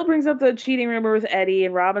 Giselle brings up the cheating rumor with Eddie,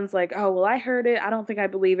 and Robin's like, oh, well, I heard it. I don't think I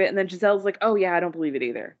believe it. And then Giselle's like, oh, yeah, I don't believe it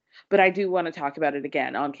either. But I do want to talk about it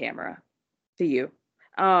again on camera to you.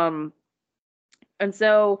 And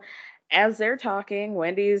so as they're talking,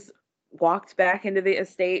 Wendy's walked back into the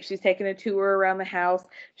estate. She's taking a tour around the house.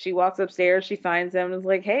 She walks upstairs. She finds them and is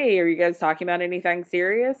like, hey, are you guys talking about anything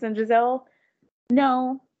serious? And Giselle,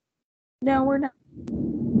 no, we're not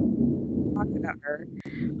talking about her.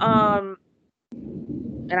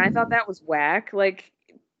 And I thought that was whack. Like,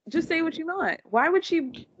 just say what you want. Why would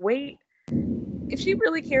she wait? If she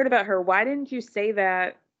really cared about her, why didn't you say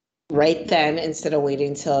that right then instead of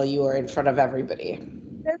waiting till you were in front of everybody?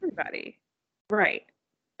 Right.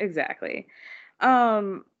 Exactly.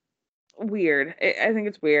 Weird. I think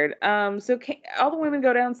it's weird. So all the women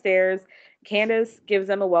go downstairs. Candace gives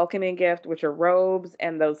them a welcoming gift, which are robes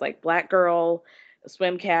and those like black girl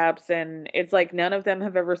swim caps, and it's like none of them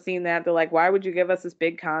have ever seen that. They're like, why would you give us this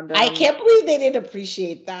big condom? I can't believe they didn't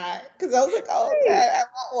appreciate that, because I was like, oh, okay, I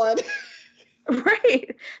want one.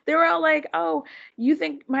 Right. They were all like, oh, you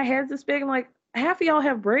think my head's this big? I'm like, half of y'all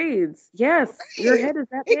have braids. Yes, right. Your head is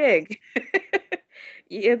that big.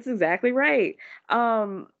 It's exactly right.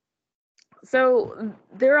 So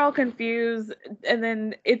they're all confused, and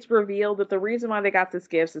then it's revealed that the reason why they got this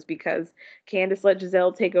gift is because Candace let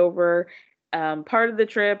Giselle take over part of the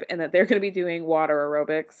trip, and that they're going to be doing water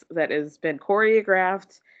aerobics that has been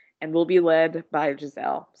choreographed and will be led by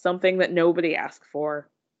Giselle. Something that nobody asked for,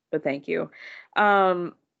 but thank you.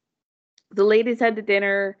 The ladies head to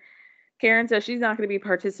dinner. Karen says she's not going to be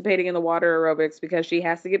participating in the water aerobics because she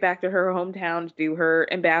has to get back to her hometown to do her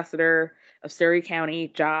ambassador of Surrey County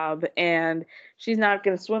job, and she's not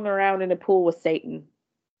going to swim around in a pool with Satan.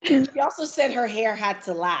 She also said her hair had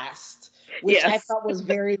to last, which I thought was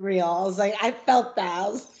very real. I was like, I felt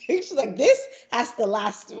that. She's like, this has to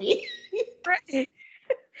last me. Right.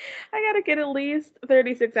 I gotta get at least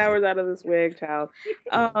 36 hours out of this wig, child.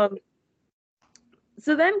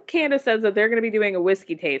 So then Candace says that they're going to be doing a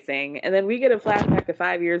whiskey tasting, and then we get a flashback to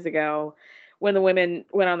 5 years ago when the women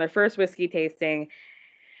went on their first whiskey tasting.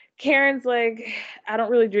 Karen's like, I don't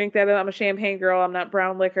really drink that. I'm a champagne girl. I'm not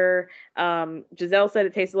brown liquor. Giselle said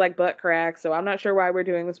it tasted like butt crack, so I'm not sure why we're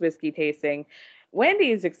doing this whiskey tasting.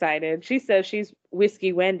 Wendy's excited. She says she's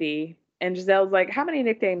Whiskey Wendy, and Giselle's like, how many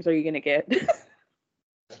nicknames are you going to get?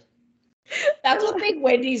 That's one thing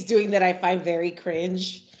Wendy's doing that I find very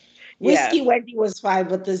cringe. Whiskey Wendy was fine,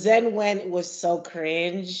 but the Zen Wen was so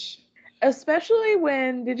cringe. Especially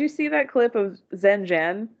when, did you see that clip of Zen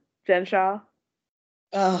Jen Shaw?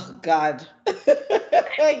 Oh, God.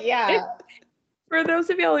 Yeah. For those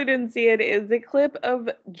of y'all who didn't see it, is the clip of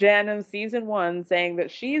Jen of season 1 saying that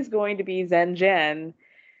she's going to be Zen Jen,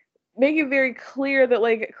 making it very clear that,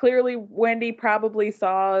 like, clearly Wendy probably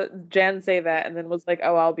saw Jen say that and then was like,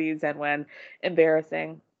 oh, I'll be Zen Wen.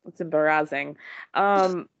 Embarrassing. It's embarrassing.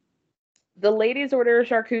 The ladies order a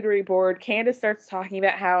charcuterie board. Candace starts talking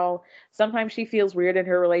about how sometimes she feels weird in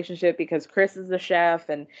her relationship because Chris is the chef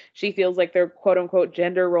and she feels like their quote unquote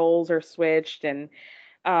gender roles are switched. And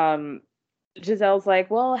Giselle's like,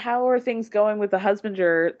 well, how are things going with the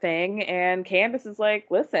husbander thing? And Candace is like,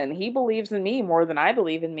 listen, he believes in me more than I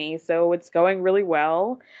believe in me. So it's going really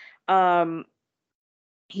well.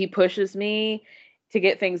 He pushes me to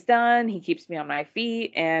get things done. He keeps me on my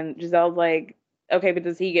feet. And Giselle's like, okay, but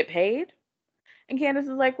does he get paid? And Candace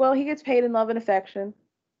is like, well, he gets paid in love and affection.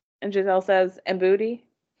 And Giselle says, and booty?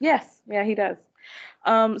 Yes. Yeah, he does.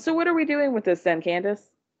 So what are we doing with this then, Candace?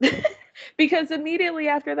 Because immediately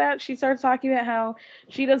after that, she starts talking about how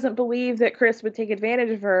she doesn't believe that Chris would take advantage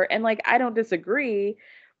of her. And like, I don't disagree.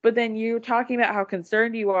 But then you're talking about how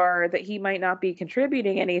concerned you are that he might not be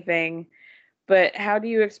contributing anything. But how do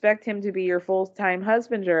you expect him to be your full-time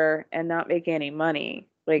husbander and not make any money?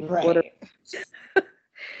 Like, right.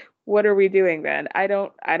 What are we doing then? I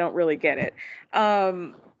don't really get it.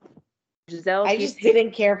 Giselle, I just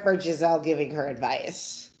didn't care for Giselle giving her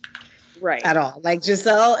advice. Right. At all. Like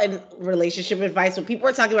Giselle and relationship advice. When people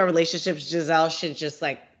are talking about relationships, Giselle should just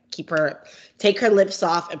like take her lips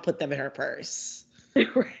off and put them in her purse.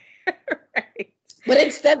 Right. But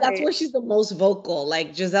instead, that's where she's the most vocal.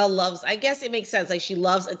 Like Giselle loves, I guess it makes sense. Like she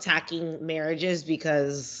loves attacking marriages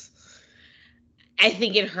because I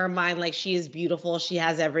think in her mind, like she is beautiful, she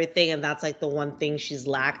has everything, and that's like the one thing she's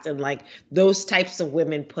lacked. And like those types of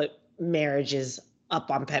women put marriages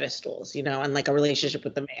up on pedestals, you know, and like a relationship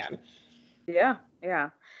with the man. Yeah.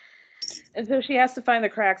 And so she has to find the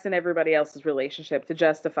cracks in everybody else's relationship to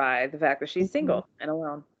justify the fact that she's single and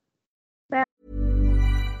alone.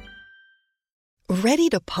 Ready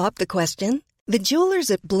to pop the question? The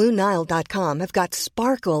jewelers at BlueNile.com have got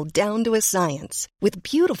sparkle down to a science with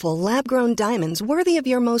beautiful lab-grown diamonds worthy of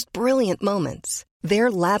your most brilliant moments.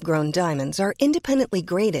 Their lab-grown diamonds are independently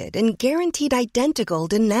graded and guaranteed identical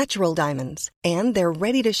to natural diamonds, and they're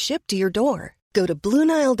ready to ship to your door. Go to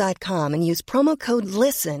BlueNile.com and use promo code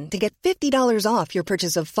LISTEN to get $50 off your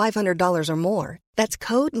purchase of $500 or more. That's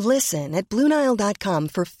code LISTEN at BlueNile.com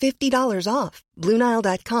for $50 off.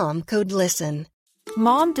 BlueNile.com, code LISTEN.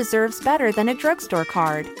 Mom deserves better than a drugstore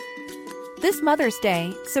card. This Mother's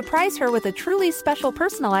Day, surprise her with a truly special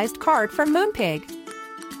personalized card from Moonpig.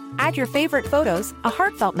 Add your favorite photos, a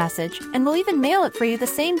heartfelt message, and we'll even mail it for you the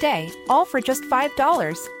same day, all for just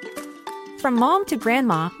 $5. From mom to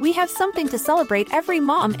grandma, we have something to celebrate every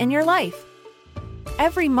mom in your life.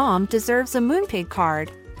 Every mom deserves a Moonpig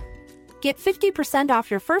card. Get 50% off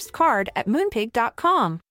your first card at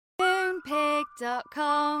Moonpig.com.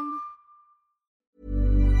 Moonpig.com.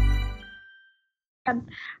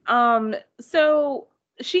 So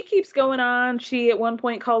she keeps going on. She at one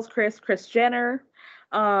point calls Kris Jenner.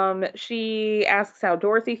 She asks how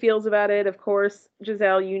Dorothy feels about it. Of course,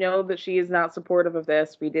 Giselle, you know that she is not supportive of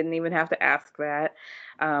this. We didn't even have to ask that.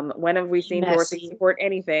 When have we seen Dorothy support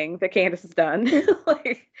anything that Candace has done?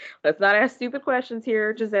 Like, let's not ask stupid questions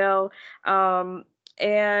here, Giselle.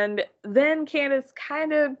 And then Candace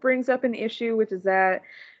kind of brings up an issue, which is that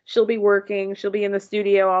she'll be working, she'll be in the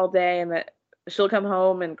studio all day, and that she'll come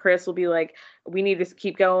home and Chris will be like, we need to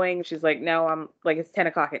keep going. She's like, no, I'm like, it's 10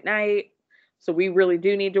 o'clock at night. So we really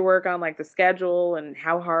do need to work on like the schedule and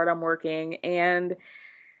how hard I'm working. And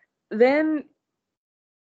then,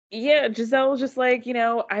 yeah, Giselle was just like, you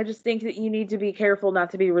know, I just think that you need to be careful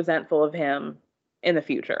not to be resentful of him in the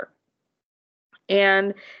future.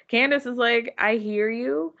 And Candace is like, I hear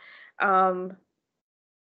you. I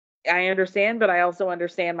understand, but I also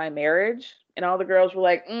understand my marriage. And all the girls were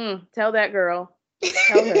like, tell that girl.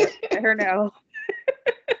 Tell her. Let her know.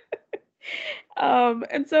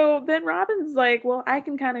 And so then Robin's like, well, I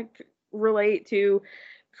can kind of relate to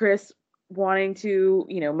Chris wanting to,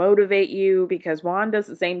 motivate you because Juan does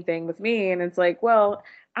the same thing with me. And it's like, well,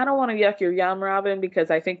 I don't want to yuck your yum, Robin, because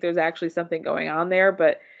I think there's actually something going on there.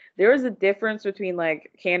 But there is a difference between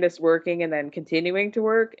like Candace working and then continuing to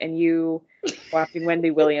work and you watching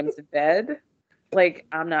Wendy Williams in bed. Like,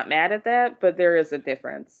 I'm not mad at that, but there is a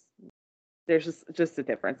difference. There's just a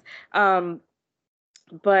difference. But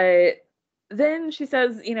then she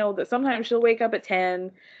says, that sometimes she'll wake up at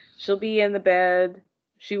 10, she'll be in the bed,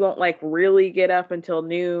 she won't like really get up until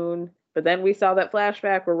noon. But then we saw that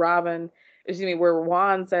flashback where Juan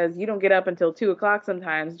says, you don't get up until 2:00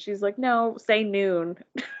 sometimes. And she's like, no, say noon.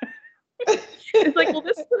 It's like, well,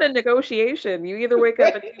 this is a negotiation. You either wake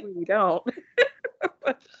up at 2 or you don't.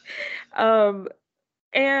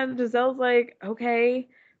 And Giselle's like, okay,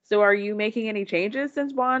 so are you making any changes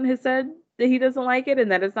since Juan has said that he doesn't like it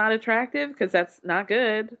and that it's not attractive? Because that's not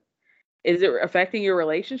good. Is it affecting your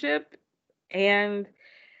relationship? And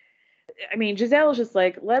I mean, Giselle's just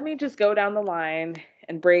like, let me just go down the line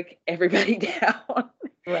and break everybody down.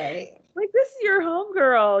 Right. Like, this is your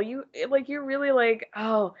homegirl. You're really like,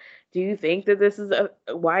 oh, do you think that this is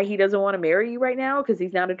why he doesn't want to marry you right now? Because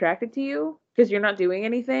he's not attracted to you? Because you're not doing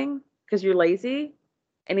anything? Because you're lazy?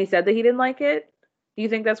 And he said that he didn't like it? Do you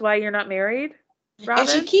think that's why you're not married, Robin? And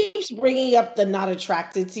she keeps bringing up the not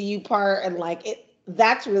attracted to you part, and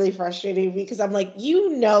that's really frustrating because I'm like,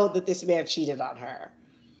 that this man cheated on her.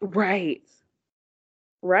 Right.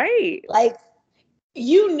 Like,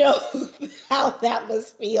 how that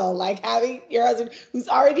must feel, like having your husband who's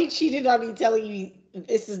already cheated on you telling you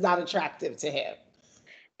this is not attractive to him.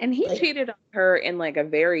 And he cheated on her in like a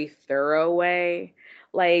very thorough way.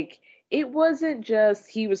 Like, it wasn't just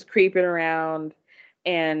he was creeping around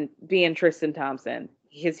and being Tristan Thompson.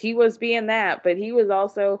 He was being that, but he was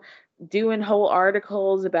also doing whole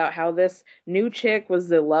articles about how this new chick was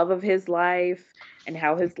the love of his life and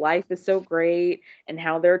how his life is so great and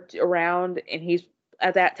how they're around, and he's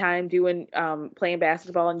at that time doing playing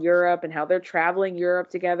basketball in Europe and how they're traveling Europe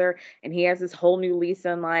together, and he has this whole new lease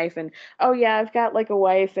on life, and oh yeah, I've got like a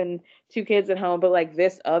wife and 2 kids at home, but like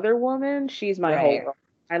this other woman, she's my whole girl.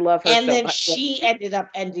 I love her. And so then much. She ended up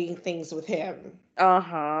ending things with him.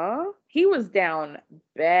 He was down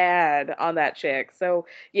bad on that chick. So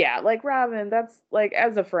yeah, like, Robin, that's like,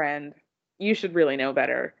 as a friend, you should really know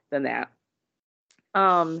better than that.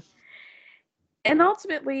 And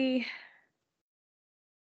ultimately,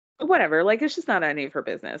 whatever, like, it's just not any of her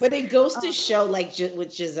business. But it goes to show, like,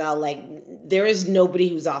 with Giselle, like, there is nobody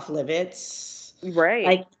who's off limits. Right.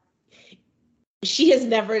 Like, she has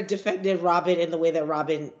never defended Robin in the way that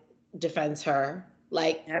Robin defends her.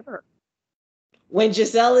 Like, never. When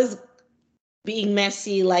Giselle is being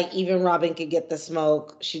messy, like, even Robin could get the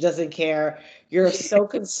smoke. She doesn't care. You're so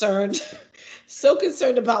concerned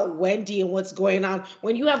about Wendy and what's going on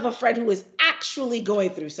when you have a friend who is actually going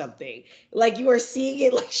through something. Like, you are seeing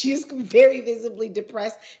it, like, she's very visibly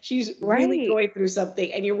depressed. She's really going through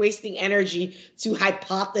something, and you're wasting energy to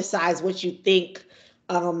hypothesize what you think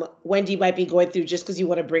Wendy might be going through just because you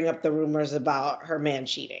want to bring up the rumors about her man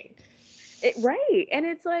cheating. Right. And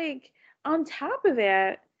it's like, on top of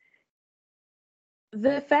that,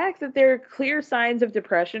 the fact that there are clear signs of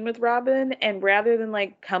depression with Robin, and rather than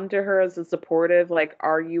like come to her as a supportive, like,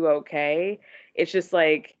 are you okay? It's just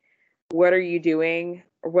like, what are you doing?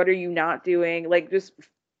 Or what are you not doing? Like, just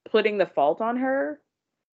putting the fault on her.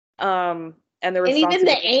 And even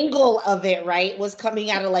the angle of it, right, was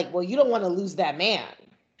coming out of like, well, you don't want to lose that man.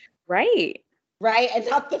 Right. Right. And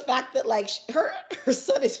not the fact that like her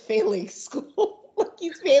son is failing school. Like,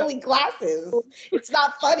 he's failing classes. It's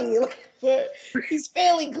not funny. Like, but he's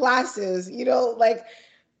failing classes, like,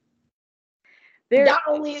 not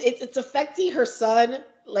only it's affecting her son,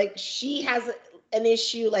 like, she has an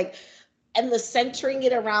issue, like, and the centering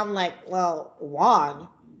it around, like, well, Juan.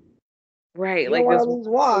 Right. You like, want to lose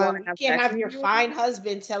Juan. You can't have your fine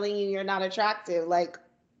husband telling you you're not attractive. Like,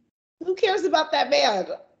 who cares about that man?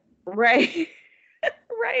 Right.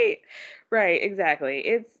 Right.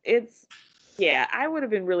 Exactly. It's yeah, I would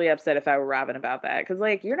have been really upset if I were Robin about that. Because,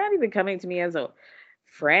 like, you're not even coming to me as a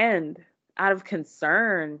friend out of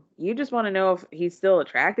concern. You just want to know if he's still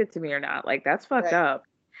attracted to me or not. Like, that's fucked up.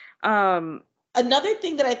 Another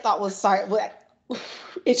thing that I thought was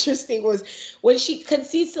interesting was when she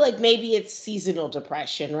concedes to, like, maybe it's seasonal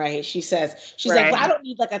depression, right? She's like, well, I don't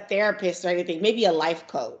need like a therapist or anything. Maybe a life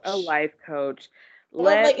coach. A life coach. I'm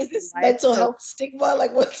like, is this mental health stigma?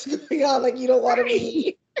 Like, what's going on? Like, you don't want to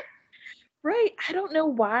be. Right. I don't know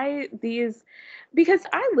why because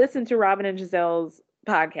I listened to Robin and Giselle's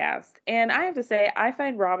podcast. And I have to say, I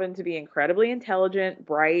find Robin to be incredibly intelligent,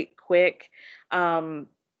 bright, quick, um,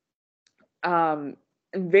 um,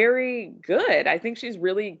 very good. I think she's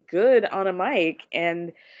really good on a mic,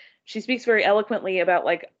 and she speaks very eloquently about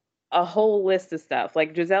like a whole list of stuff.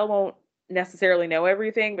 Like Giselle won't necessarily know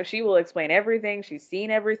everything, but she will explain everything. She's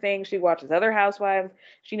seen everything. She watches other housewives.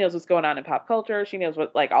 She knows what's going on in pop culture. She knows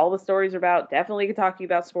what like all the stories are about. Definitely could talk to you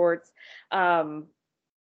about sports. Um,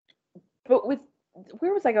 but with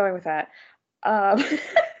where was I going with that? Um,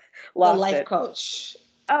 The lost life it. coach.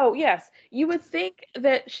 Oh, yes. You would think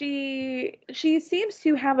that she seems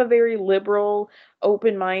to have a very liberal,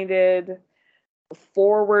 open-minded,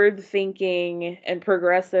 forward-thinking, and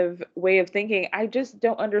progressive way of thinking. I just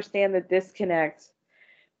don't understand the disconnect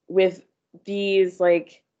with these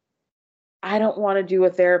like I don't want to do a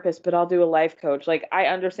therapist, but I'll do a life coach. Like I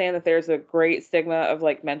understand that there's a great stigma of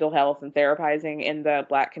like mental health and therapizing in the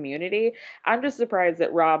Black community. I'm just surprised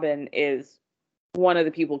that Robin is one of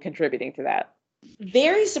the people contributing to that.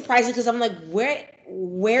 Very surprising because I'm like,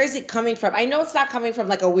 where is it coming from? I know it's not coming from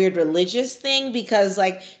like a weird religious thing because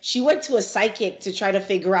like she went to a psychic to try to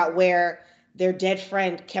figure out where their dead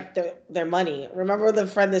friend kept their money. Remember the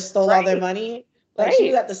friend that stole all their money? Like she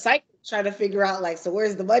was at the psychic trying to figure out like, so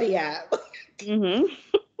where's the money at? Mm-hmm.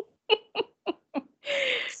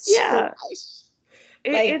 Yeah.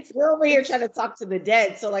 Like we're over here trying to talk to the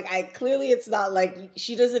dead. So like it's not like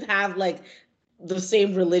she doesn't have like the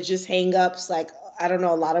same religious hangups like I don't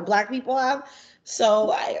know a lot of Black people have.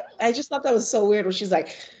 So I just thought that was so weird when she's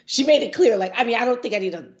like she made it clear like I mean I don't think I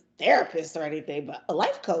need a therapist or anything but a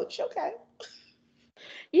life coach. Okay.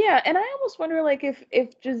 Yeah, and I almost wonder like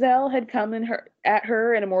if Giselle had come at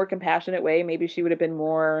her in a more compassionate way, maybe she would have been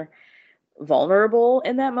more vulnerable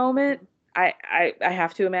in that moment. I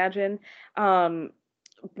have to imagine. Um,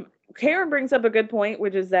 Karen brings up a good point,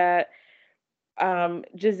 which is that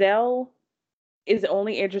Giselle is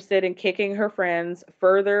only interested in kicking her friends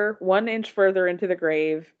further, 1 inch further into the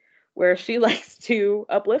grave, where she likes to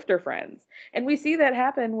uplift her friends. And we see that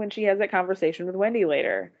happen when she has that conversation with Wendy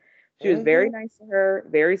later. She was very nice to her,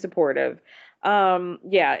 very supportive.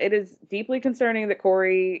 Yeah, it is deeply concerning that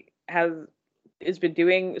Corey has been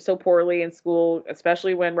doing so poorly in school,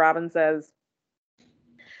 especially when Robin says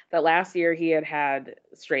that last year he had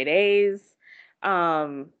straight A's.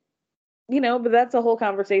 But that's a whole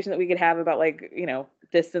conversation that we could have about like,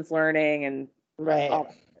 distance learning and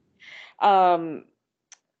all that.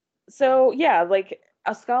 So yeah, like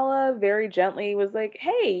Ascala very gently was like,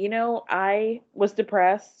 hey, I was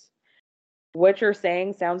depressed. What you're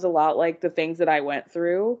saying sounds a lot like the things that I went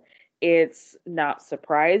through. It's not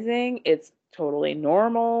surprising. It's totally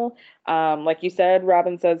normal. Like you said,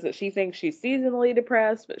 Robin says that she thinks she's seasonally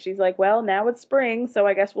depressed, but she's like, well, now it's spring, so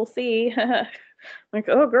I guess we'll see. Like,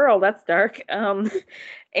 oh girl, that's dark.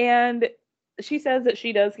 And she says that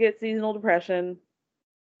she does get seasonal depression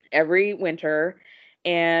every winter.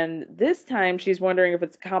 And this time she's wondering if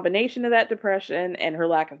it's a combination of that depression and her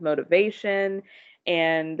lack of motivation.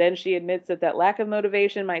 And then she admits that lack of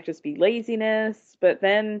motivation might just be laziness. But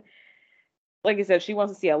then, like I said, she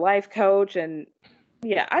wants to see a life coach. And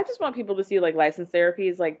yeah, I just want people to see like licensed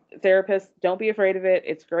therapies, like therapists. Don't be afraid of it.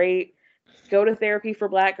 It's great. Go to therapy for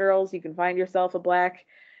Black girls. You can find yourself a Black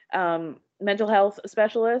mental health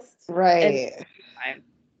specialist. Right.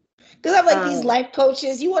 Because I'm like these life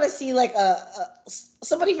coaches. You want to see like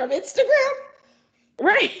somebody from Instagram,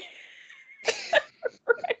 right?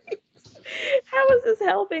 Right. How is this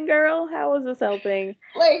helping, girl? How is this helping?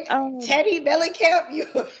 Like Teddy Mellencamp, you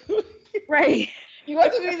right? You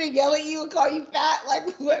want me to yell at you and call you fat?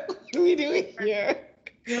 Like what are we doing here?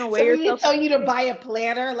 Somebody tell you to buy a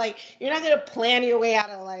planner. Like you're not gonna plan your way out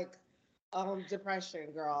of like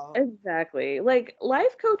depression, girl. Exactly. Like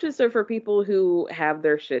life coaches are for people who have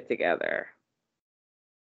their shit together.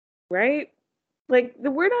 Right? Like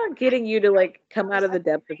we're not getting you to like come out of the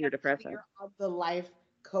depths of your depression. Of the life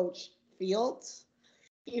coach field,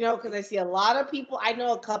 because I see a lot of people. I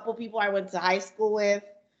know a couple people I went to high school with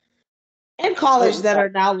and college that are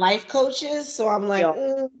now life coaches. So I'm like,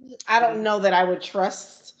 I don't know that I would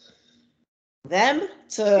trust them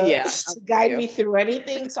to guide me through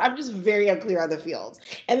anything. So I'm just very unclear on the field.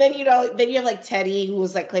 And then you have like Teddy, who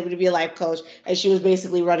was like claiming to be a life coach, and she was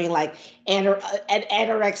basically running like an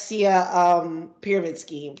anorexia pyramid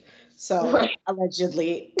scheme. So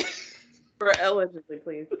allegedly. Allegedly,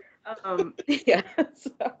 please. Yeah.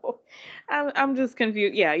 So I'm just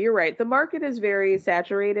confused. Yeah, you're right. The market is very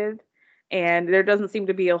saturated, and there doesn't seem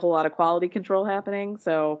to be a whole lot of quality control happening.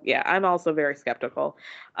 So yeah, I'm also very skeptical.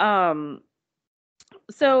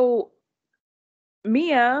 So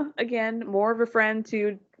Mia, again, more of a friend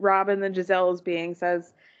to Robin than Giselle is being,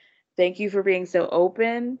 says, thank you for being so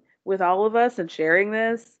open with all of us and sharing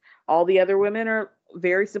this. All the other women are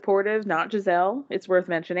very supportive, not Giselle. It's worth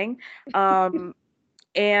mentioning. And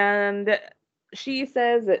she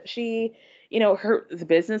says that she, the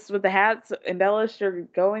business with the hats embellished are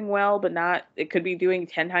going well, but not, it could be doing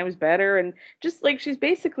 10 times better. And just like she's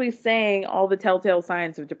basically saying all the telltale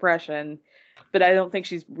signs of depression, but I don't think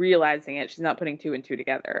she's realizing it. She's not putting two and two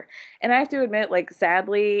together. And I have to admit, like,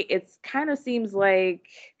 sadly, it's kind of seems like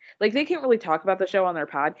they can't really talk about the show on their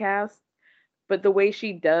podcast, but the way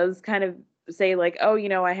she does kind of say like, oh,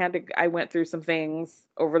 I went through some things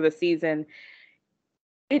over the season,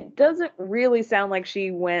 it doesn't really sound like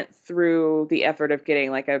she went through the effort of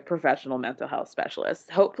getting like a professional mental health specialist.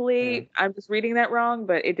 Hopefully I'm just reading that wrong,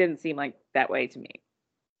 but it didn't seem like that way to me.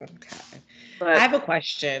 Okay. But I have a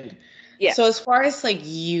question. Yeah. So as far as like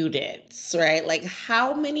units, right? Like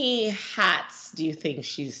how many hats do you think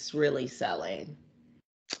she's really selling?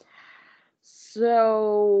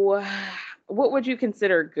 So what would you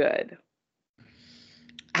consider good?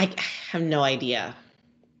 I have no idea.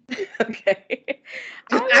 Okay.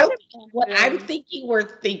 What I'm thinking we're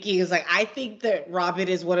thinking is like, I think that Robin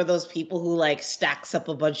is one of those people who like stacks up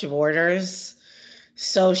a bunch of orders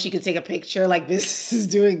so she can take a picture like this is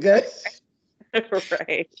doing good.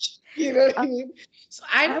 Right. You know what I mean? So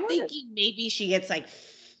I'm thinking maybe she gets like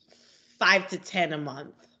 5 to 10 a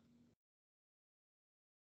month.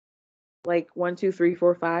 Like 1, 2, 3,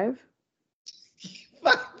 4, 5?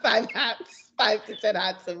 5 hats, 5 to 10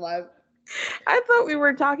 hats a month. I thought we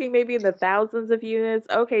were talking maybe in the thousands of units.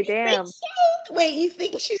 Okay, damn. So? Wait, you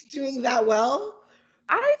think she's doing that well?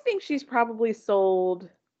 I think she's probably sold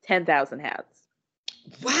 10,000 hats.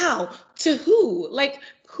 Wow. To who? Like,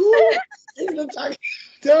 who is the target?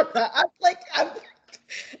 I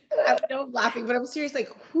know I'm laughing, but I'm serious. Like,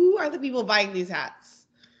 who are the people buying these hats?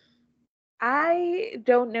 I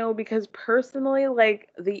don't know, because personally, like,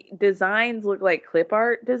 the designs look like clip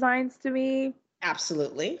art designs to me.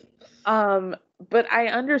 Absolutely. But I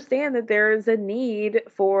understand that there is a need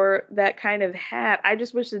for that kind of hat. I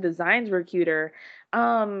just wish the designs were cuter.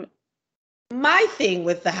 My thing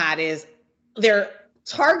with the hat is they're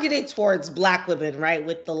targeted towards Black women, right?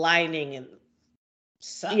 With the lining and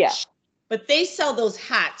such. Yeah. But they sell those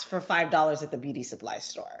hats for $5 at the beauty supply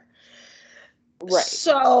store. Right.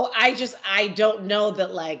 So I don't know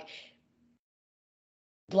that like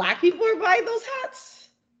Black people are buying those hats.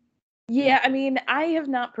 Yeah, I mean, I have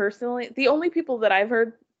not personally. The only people that I've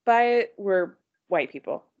heard buy it were white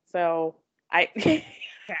people. So I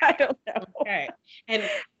don't know. Okay. And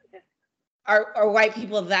are white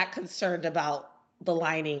people that concerned about the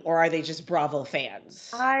lining, or are they just Bravo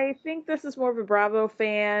fans? I think this is more of a Bravo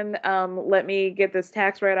fan. Let me get this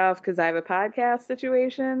tax write-off because I have a podcast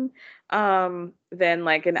situation. Then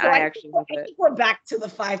like an I actually love it. I think we're back to the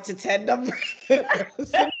 5 to 10 number.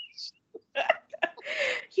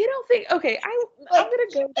 You don't think? Okay, I'm gonna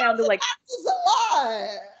go down to like. It's a lot.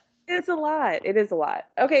 It's a lot. It is a lot.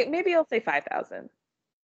 Okay, maybe I'll say 5,000.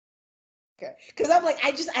 Okay, because I'm like,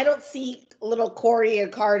 I don't see little Corey and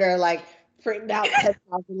Carter like printing out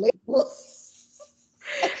 10,000 labels.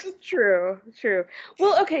 True.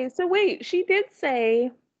 Well, okay, so wait, she did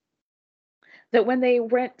say that when they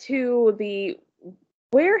went to the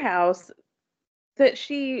warehouse that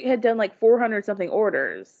she had done like 400 something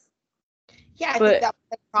orders. Yeah, I think that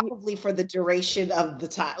was probably for the duration of the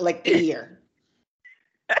time, like the year.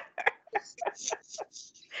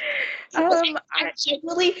 I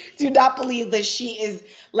genuinely do not believe that she is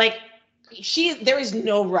like there is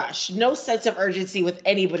no rush, no sense of urgency with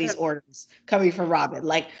anybody's orders coming from Robin.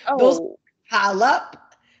 Like those pile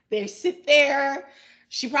up, they sit there.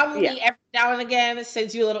 She probably every now and again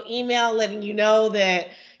sends you a little email letting you know that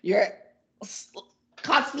you're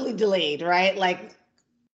constantly delayed, right? Like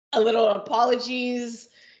a little apologies.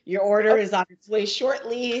 Your order is on its way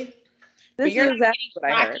shortly. This is exactly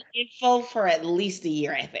what I heard. Info for at least a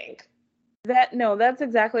year, I think. That's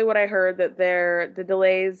exactly what I heard. That the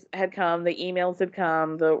delays had come, the emails had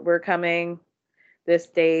come, we're coming this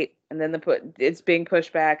date, and then it's being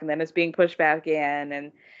pushed back, and then it's being pushed back again,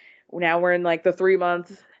 and now we're in like the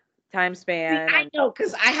 3-month time span. See, I know,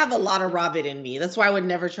 because I have a lot of Robin in me. That's why I would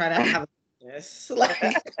never try to have this.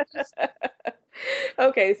 Like.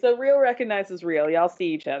 Okay, so real recognizes real. Y'all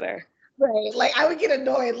see each other. Right. Like I would get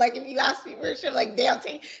annoyed. Like if you ask me for shit, like damn,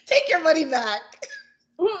 take your money back.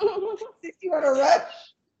 If you want to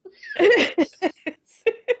rush.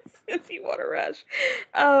 If you want to rush.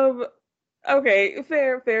 Okay,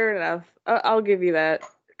 fair enough. I'll give you that.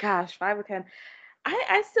 Gosh, 5 or 10.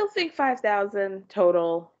 I still think 5,000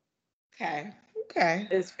 total. Okay. Okay.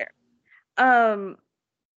 Is fair.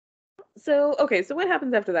 So what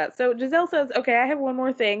happens after that? So Giselle says, okay, I have one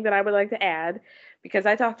more thing that I would like to add because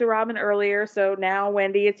I talked to Robin earlier. So now,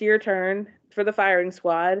 Wendy, it's your turn for the firing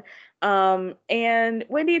squad. And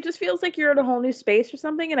Wendy, it just feels like you're in a whole new space or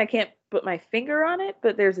something, and I can't put my finger on it,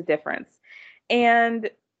 but there's a difference. And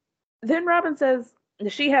then Robin says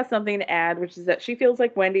she has something to add, which is that she feels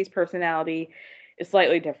like Wendy's personality is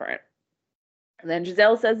slightly different. And then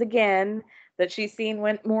Giselle says again that she's seen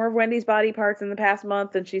more of Wendy's body parts in the past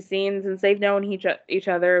month than she's seen since they've known each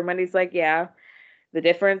other. And Wendy's like, yeah, the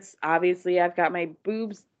difference, obviously, I've got my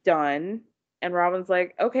boobs done. And Robin's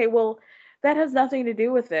like, okay, well, that has nothing to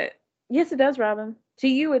do with it. Yes, it does, Robin. To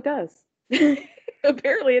you, it does.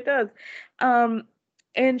 Apparently it does.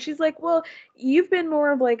 And she's like, well, you've been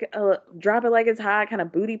more of like a drop it like it's hot kind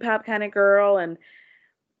of booty pop kind of girl. And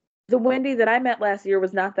the Wendy that I met last year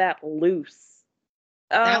was not that loose.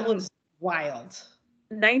 That was wild.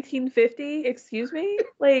 1950, excuse me?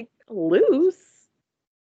 Like, loose?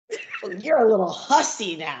 Well, you're a little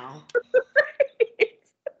hussy now.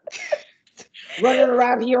 Running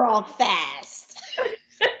around here all fast.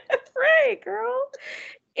 Right, girl.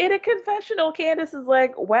 In a confessional, Candace is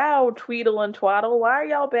like, wow, Tweedle and Twaddle, why are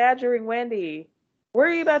y'all badgering Wendy?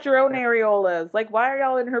 Worry about your own areolas. Like, why are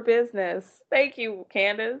y'all in her business? Thank you,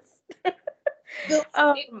 Candace.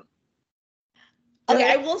 Okay,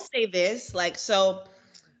 I will say this, like, so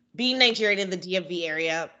being Nigerian in the DMV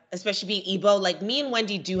area, especially being Igbo, like me and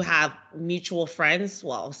Wendy do have mutual friends.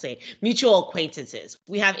 Well, I'll say mutual acquaintances.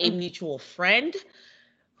 We have a mutual friend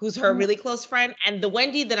who's her really close friend. And the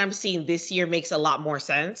Wendy that I'm seeing this year makes a lot more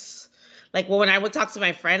sense. Like when I would talk to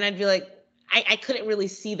my friend, I'd be like, I couldn't really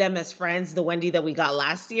see them as friends, the Wendy that we got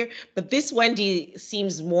last year. But this Wendy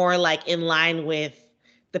seems more like in line with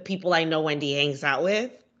the people I know Wendy hangs out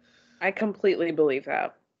with. I completely believe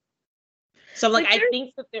that. So like I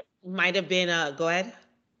think that there might have been go ahead.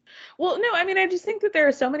 Well, no, I mean, I just think that there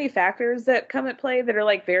are so many factors that come at play that are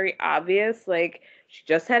like very obvious. Like she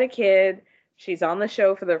just had a kid. She's on the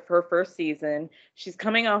show for her first season. She's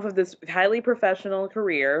coming off of this highly professional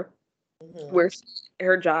career where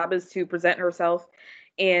her job is to present herself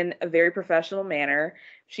in a very professional manner.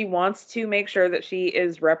 She wants to make sure that she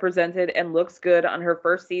is represented and looks good on her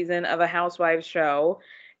first season of a Housewives show.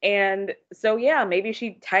 And so, yeah, maybe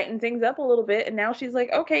she tightened things up a little bit. And now she's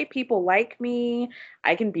like, okay, people like me.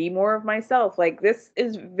 I can be more of myself. Like, this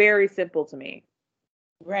is very simple to me.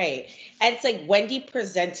 Right. And it's like Wendy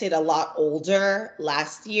presented a lot older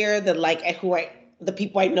last year than like the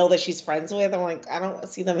people I know that she's friends with. I'm like, I don't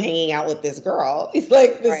see them hanging out with this girl. It's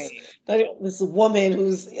like this woman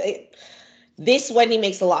who's this Wendy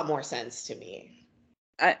makes a lot more sense to me.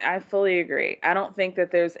 I fully agree. I don't think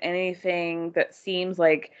that there's anything that seems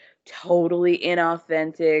like totally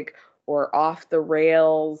inauthentic or off the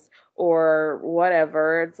rails or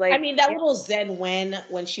whatever. It's like, I mean, that little Zen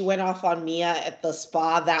when she went off on Mia at the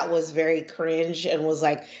spa, that was very cringe and was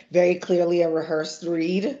like very clearly a rehearsed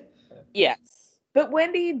read. Yes. But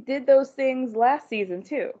Wendy did those things last season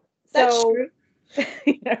too. That's true.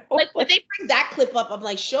 You know, like when they bring that clip up, I'm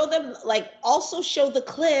like, show them, like also show the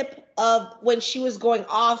clip of when she was going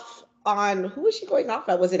off on, who was she going off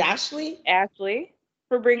on? Was it Ashley? Ashley,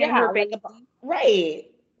 for bringing her baby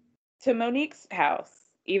to Monique's house,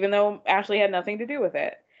 even though Ashley had nothing to do with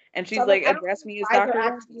it. And she's so, like, address me as Dr.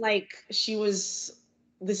 Acting like she was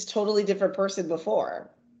this totally different person before.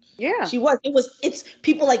 Yeah. She was. It's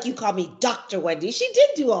people like you call me Dr. Wendy. She did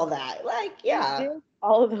do all that. Like, yeah.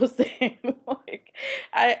 All of those things. Like,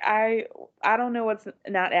 I don't know what's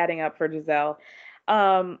not adding up for Giselle.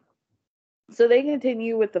 So they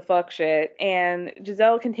continue with the fuck shit, and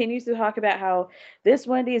Giselle continues to talk about how this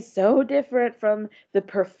Wendy is so different from the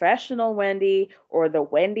professional Wendy or the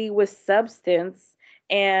Wendy with substance.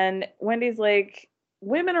 And Wendy's like,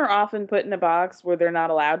 women are often put in a box where they're not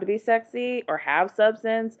allowed to be sexy or have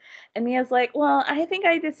substance. And Mia's like, well, I think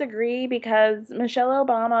I disagree because Michelle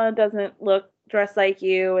Obama doesn't look dressed like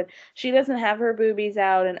you, and she doesn't have her boobies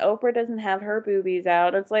out, and Oprah doesn't have her boobies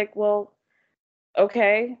out. It's like, well,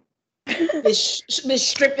 okay. Miss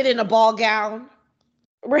stripping in a ball gown.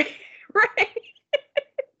 Right.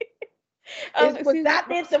 Was that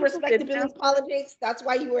the respectability politics? That's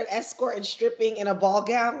why you were an escort and stripping in a ball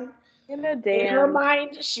gown? In her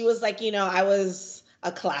mind, she was like, I was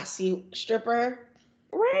a classy stripper.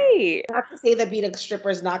 Right. Not to say that being a stripper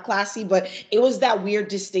is not classy, but it was that weird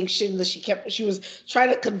distinction that she was trying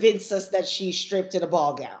to convince us that she stripped in a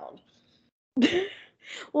ball gown.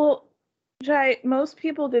 Well, Jai, most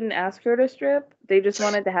people didn't ask her to strip. They just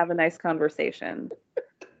wanted to have a nice conversation.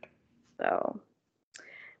 So,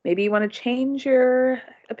 maybe you want to change your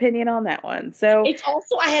opinion on that one. So it's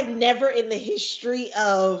also, I had never in the history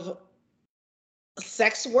of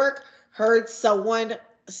sex work heard someone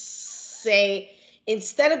say,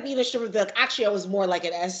 instead of being a stripper, like, actually, I was more like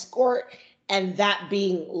an escort, and that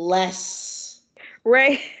being less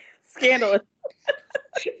right, scandalous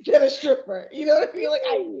than a stripper. You know what I mean? Like,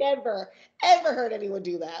 I never ever heard anyone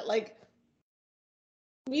do that. Like,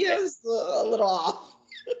 it's a little off.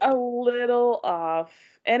 A little off.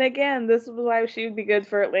 And again, this is why she would be good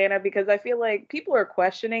for Atlanta, because I feel like people are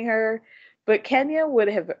questioning her, but Kenya would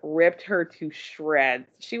have ripped her to shreds.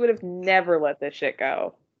 She would have never let this shit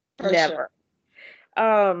go. For never.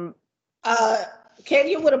 Sure.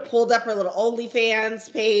 Kenya would have pulled up her little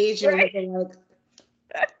OnlyFans page and right. been like,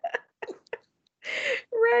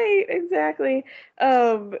 right, exactly.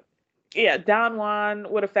 Yeah, Don Juan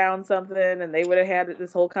would have found something, and they would have had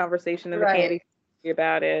this whole conversation in the candy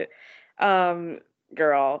about it.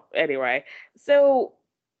 Girl, anyway. So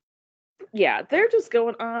yeah, they're just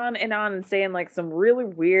going on and saying like some really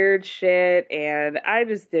weird shit, and I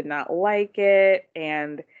just did not like it.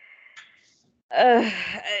 And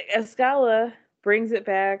Escala brings it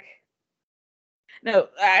back. No,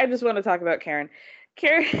 I just want to talk about Karen.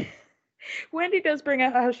 Wendy does bring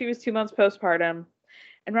up how she was 2 months postpartum.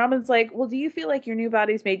 And Robin's like, well, do you feel like your new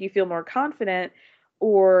body's made you feel more confident?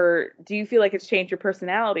 Or do you feel like it's changed your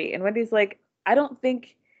personality? And Wendy's like, I don't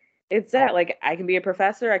think it's that. Like, I can be a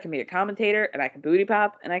professor, I can be a commentator, and I can booty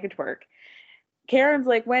pop, and I can twerk. Karen's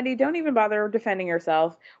like, Wendy, don't even bother defending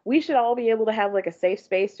yourself. We should all be able to have like a safe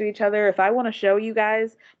space to each other. If I want to show you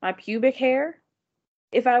guys my pubic hair,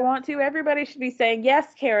 if I want to, everybody should be saying, yes,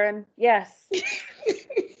 Karen, yes. I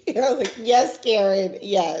was like, yes, Karen,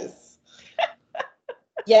 yes.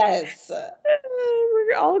 Yes.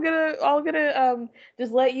 We're all gonna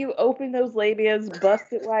just let you open those labias,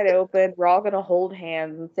 bust it wide open. We're all gonna hold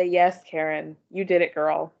hands and say, yes, Karen, you did it,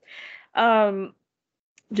 girl.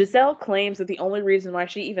 Giselle claims that the only reason why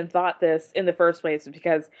she even thought this in the first place is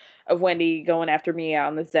because of Wendy going after Mia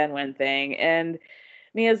on the Zenwin thing. And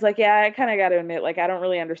Mia's like, yeah, I kind of got to admit, like, I don't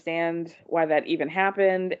really understand why that even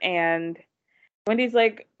happened. And Wendy's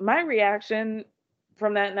like, my reaction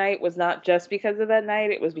from that night was not just because of that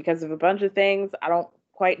night. It was because of a bunch of things. I don't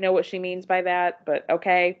quite know what she means by that, but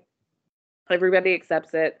okay. Everybody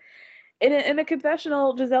accepts it. In a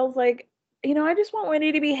confessional, Giselle's like, you know, I just want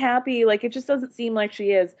Wendy to be happy. Like, it just doesn't seem like she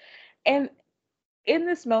is. And in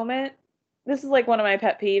this moment, this is like one of my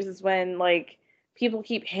pet peeves is when like people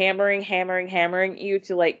keep hammering you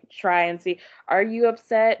to like try and see, are you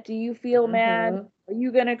upset? Do you feel mad? Are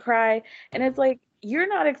you gonna cry? And it's like, you're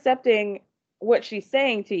not accepting what she's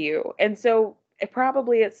saying to you. And so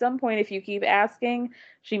probably at some point, if you keep asking,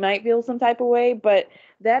 she might feel some type of way, but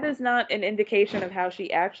that is not an indication of how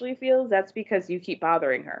she actually feels. That's because you keep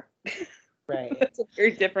bothering her. Right. That's a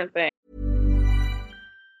very different thing.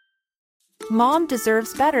 Mom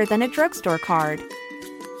deserves better than a drugstore card.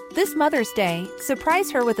 This Mother's Day,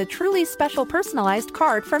 surprise her with a truly special personalized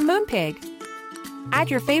card from Moonpig.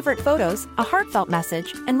 Add your favorite photos, a heartfelt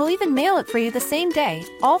message, and we'll even mail it for you the same day,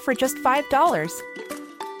 all for just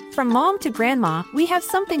 $5. From mom to grandma, we have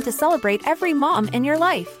something to celebrate every mom in your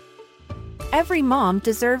life. Every mom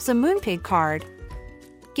deserves a Moonpig card.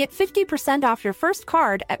 Get 50% off your first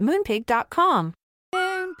card at moonpig.com.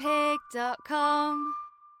 Moonpig.com.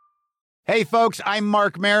 Hey folks, I'm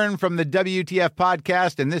Mark Maron from the WTF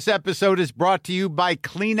Podcast, and this episode is brought to you by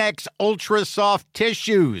Kleenex Ultra Soft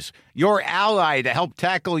Tissues, your ally to help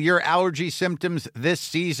tackle your allergy symptoms this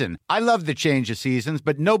season. I love the change of seasons,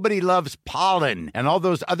 but nobody loves pollen and all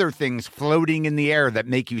those other things floating in the air that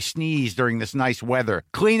make you sneeze during this nice weather.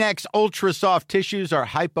 Kleenex Ultra Soft Tissues are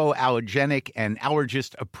hypoallergenic and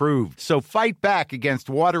allergist approved, so fight back against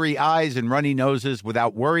watery eyes and runny noses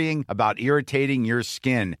without worrying about irritating your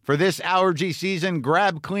skin. For this allergy season,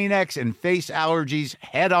 grab Kleenex and face allergies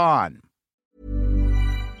head on.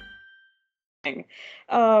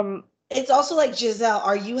 It's also like, Giselle,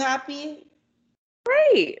 are you happy?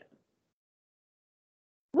 Right.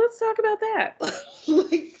 Let's talk about that.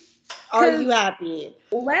 Like, are you happy?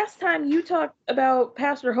 Last time you talked about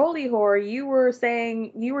Pastor Holy Whore, you were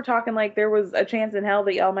talking like there was a chance in hell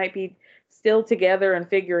that y'all might be still together and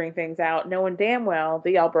figuring things out, knowing damn well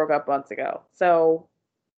that y'all broke up months ago. So,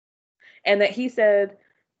 and that he said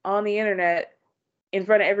on the internet in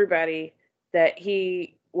front of everybody that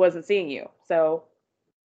he wasn't seeing you. So,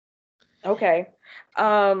 okay.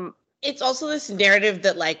 It's also this narrative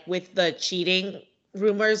that, like, with the cheating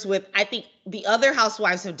rumors, I think the other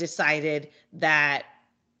housewives have decided that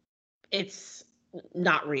it's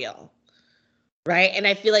not real, right? And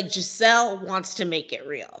I feel like Giselle wants to make it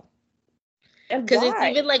real. And because it's why?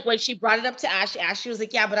 even like when she brought it up to Ashley was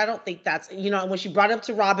like, yeah, but I don't think that's, you know, and when she brought it up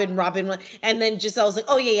to Robin, and then Giselle was like,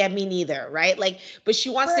 oh yeah, me neither, right? Like, but she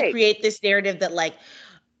wants to create this narrative that like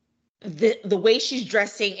the way she's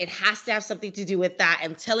dressing, it has to have something to do with that,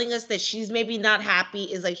 and telling us that she's maybe not happy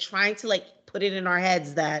is like trying to like put it in our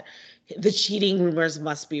heads that the cheating rumors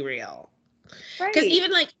must be real. Because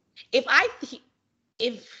even like if I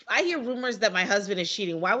hear rumors that my husband is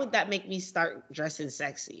cheating, why would that make me start dressing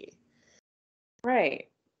sexy? Right.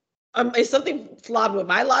 Is something flawed with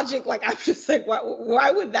my logic? Like, I'm just like, why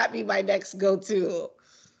would that be my next go-to?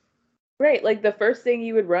 Right. Like the first thing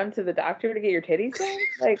you would run to the doctor to get your titties done?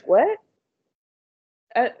 Like what?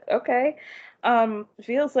 Okay.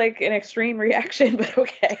 Feels like an extreme reaction, but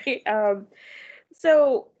okay.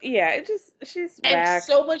 So yeah, she's whack.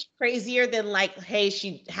 So much crazier than like, hey,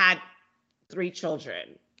 she had 3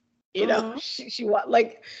 children. You know, she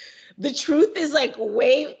like the truth is like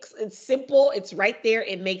it's simple, it's right there,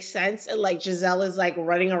 it makes sense, and like Giselle is like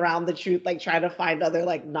running around the truth, like trying to find other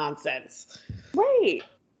like nonsense. Right.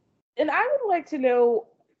 And I would like to know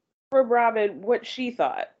from Robin what she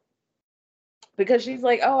thought, because she's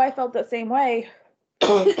like, oh, I felt the same way.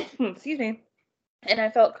 Excuse me. And I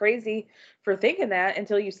felt crazy for thinking that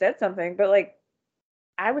until you said something. But like,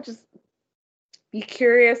 I would just be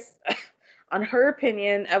curious on her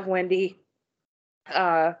opinion of Wendy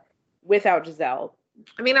without Giselle.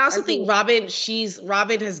 I mean, I also think Robin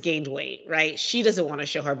has gained weight, right? She doesn't want to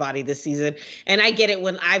show her body this season. And I get it,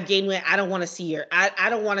 when I've gained weight, I don't want to see I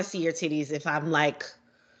don't want to see your titties if I'm like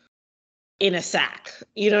in a sack.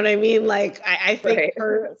 You know what I mean? Like, I think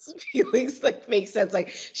her feelings like make sense. Like,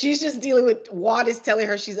 she's just dealing with Juan is telling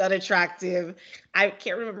her she's unattractive. I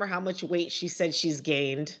can't remember how much weight she said she's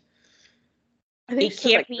gained. I think it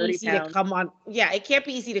can't be easy pounds. to come on. Yeah, it can't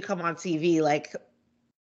be easy to come on TV like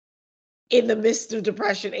in the midst of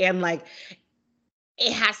depression, and like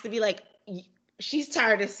it has to be like she's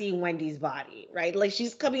tired of seeing Wendy's body, right? Like,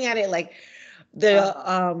 she's coming at it like the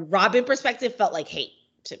Robin perspective felt like hate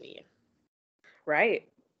to me. Right.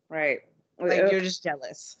 Like, you're just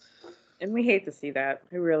jealous. And we hate to see that.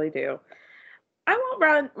 We really do. I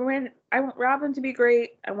want Robin to be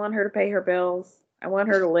great. I want her to pay her bills. I want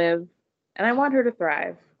her to live. And I want her to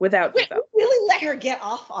thrive without Giselle. We really let her get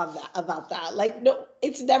off on that about that. Like, no,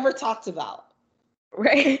 it's never talked about.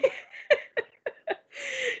 Right.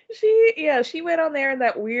 She went on there in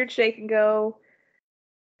that weird shake and go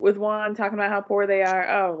with Juan talking about how poor they are.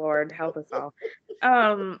 Oh Lord, help us all.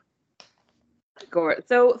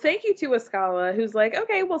 So thank you to Escala, who's like,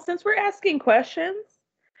 okay, well, since we're asking questions,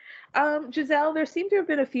 Giselle, there seem to have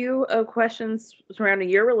been a few questions surrounding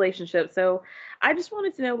your relationship. So I just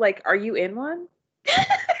wanted to know, like, are you in one?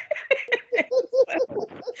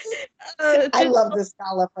 I love the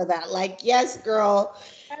Escala for that. Like, yes, girl.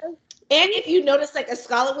 And if you notice, like,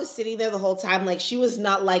 Escala was sitting there the whole time, like, she was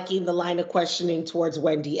not liking the line of questioning towards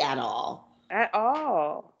Wendy at all. At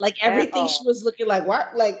all. Like, everything she was looking like,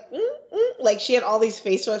 what? Like, like, she had all these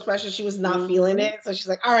facial expressions. She was not feeling it. So she's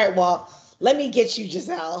like, all right, well, let me get you,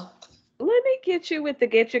 Giselle. Let me get you with the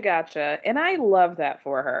get you gotcha. And I love that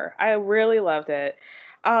for her. I really loved it.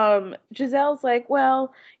 Giselle's like,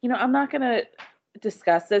 well, you know, I'm not going to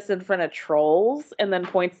discuss this in front of trolls, and then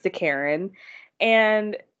points to Karen.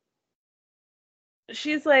 And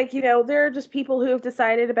she's like, you know, there are just people who have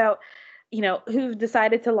decided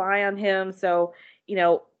to lie on him. So, you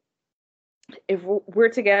know, if we're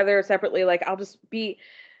together separately, like, I'll be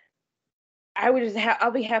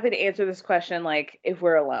happy to answer this question, like, if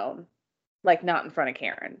we're alone, like, not in front of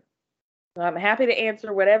Karen. So I'm happy to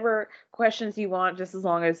answer whatever questions you want, just as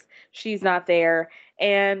long as she's not there.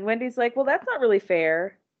 And Wendy's like, well, that's not really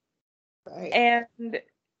fair. Right. And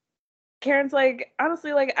Karen's like,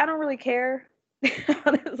 honestly, like, I don't really care.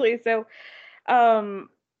 Honestly. So, I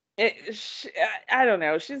don't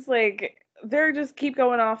know. She's like, they're just keep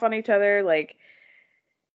going off on each other. Like,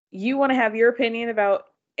 you want to have your opinion about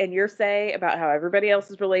and your say about how everybody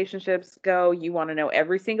else's relationships go. You want to know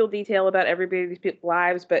every single detail about everybody's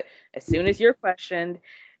lives. But as soon as you're questioned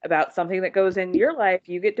about something that goes in your life,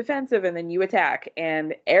 you get defensive and then you attack.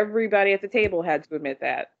 And everybody at the table had to admit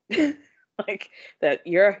that. Like, that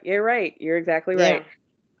you're right. You're exactly right.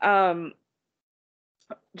 Yeah.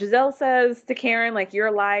 Giselle says to Karen, like, you're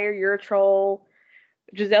a liar, you're a troll.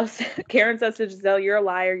 Karen says to Giselle, you're a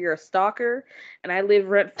liar, you're a stalker, and I live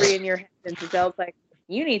rent free in your head. And Giselle's like,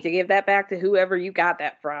 you need to give that back to whoever you got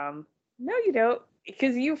that from. No, you don't,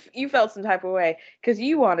 because you felt some type of way because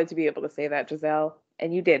you wanted to be able to say that, Giselle,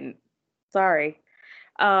 and you didn't. Sorry.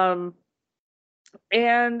 And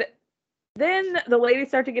then the ladies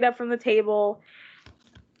start to get up from the table.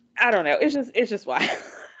 I don't know. It's just wild.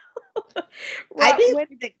 I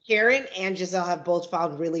think that Karen and Giselle have both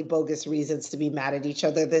found really bogus reasons to be mad at each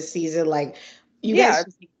other this season. Like, you guys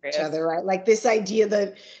just hate each other, right? Like this idea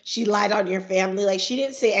that she lied on your family. Like, she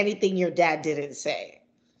didn't say anything your dad didn't say.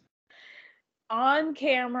 On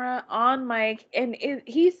camera, on mic, and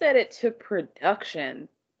he said it to production.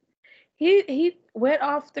 He went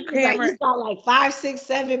off the camera. Like, he's got like 5, 6,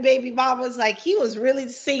 7 baby mamas. Like, he was really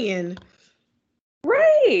singing.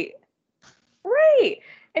 Right.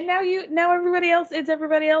 And now everybody else, it's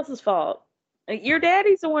everybody else's fault. Like, your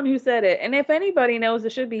daddy's the one who said it. And if anybody knows,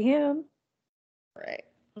 it should be him. Right.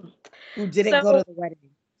 Who didn't go to the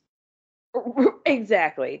wedding.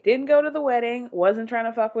 Exactly. Didn't go to the wedding. Wasn't trying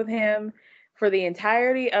to fuck with him for the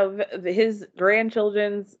entirety of his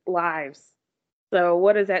grandchildren's lives. So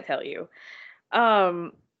what does that tell you?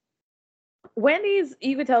 Wendy's,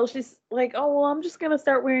 you could tell she's like, oh, well, I'm just going to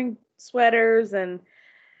start wearing sweaters. And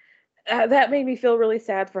that made me feel really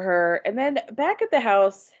sad for her. And then back at the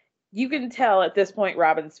house, you can tell at this point,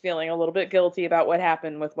 Robin's feeling a little bit guilty about what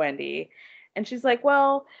happened with Wendy. And she's like,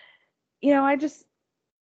 well, you know, I just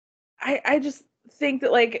think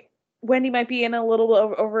that like Wendy might be in a little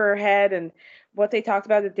over her head and what they talked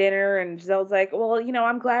about at dinner. And Giselle's like, well, you know,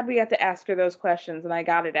 I'm glad we got to ask her those questions and I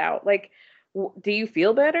got it out. Like, do you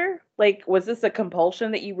feel better? Like, was this a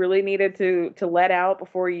compulsion that you really needed to let out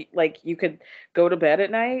before you could go to bed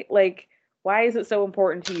at night? Like, why is it so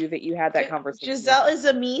important to you that you had that conversation? Giselle is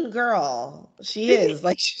a mean girl. She is.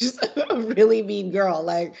 Like, she's a really mean girl.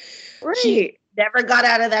 Like, she never got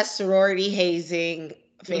out of that sorority hazing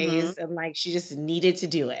phase, and like, she just needed to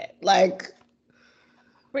do it. Like,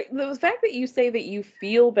 the fact that you say that you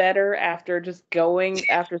feel better after just going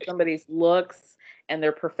after somebody's looks and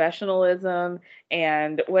their professionalism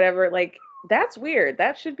and whatever, like, that's weird.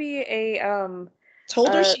 That should be a told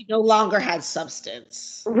her she no longer had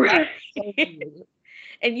substance. Right.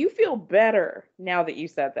 And you feel better now that you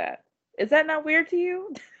said that. Is that not weird to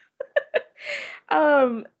you?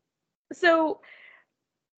 So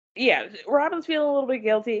yeah, Robin's feeling a little bit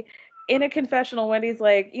guilty. In a confessional, Wendy's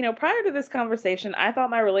like, you know, prior to this conversation, I thought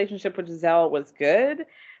my relationship with Giselle was good,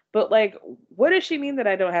 but like, what does she mean that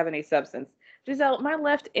I don't have any substance? Giselle, my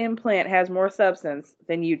left implant has more substance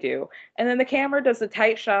than you do. And then the camera does a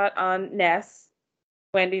tight shot on Ness,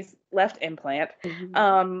 Wendy's left implant,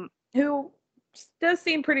 who does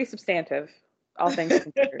seem pretty substantive, all things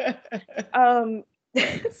considered. So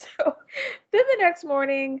then the next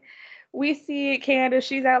morning, we see Candace.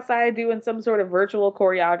 She's outside doing some sort of virtual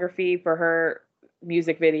choreography for her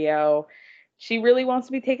music video. She really wants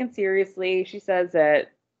to be taken seriously. She says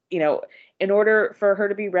that, you know, in order for her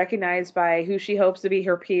to be recognized by who she hopes to be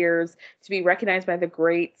her peers, to be recognized by the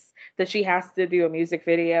greats, that she has to do a music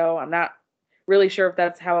video. I'm not really sure if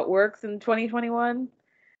that's how it works in 2021.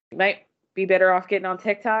 You might be better off getting on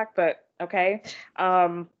TikTok, but okay.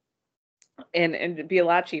 And be a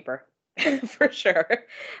lot cheaper for sure.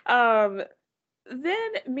 Then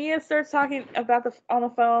Mia starts talking about on the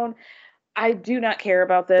phone. I do not care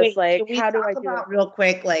about this. Wait, like, how do I do it? Real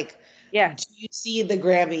quick, like, yeah. Do you see the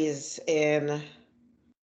Grammys in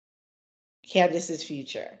Candace's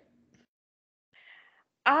future?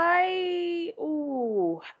 I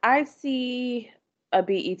see a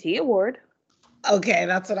BET award. Okay,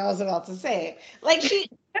 that's what I was about to say. Like,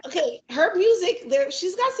 her music there,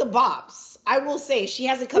 she's got some bops. I will say she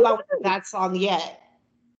hasn't come out with that song yet.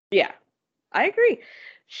 Yeah, I agree.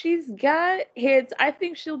 She's got hits. I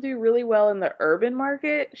think she'll do really well in the urban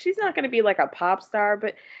market. She's not going to be like a pop star,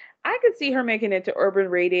 but I could see her making it to urban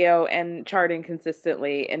radio and charting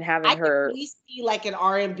consistently and having her. At least see like an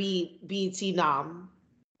R&B BET nom.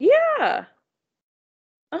 Yeah,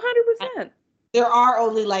 100%. There are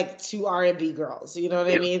only like 2 R&B girls. You know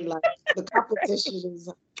what I mean? Like, the competition is.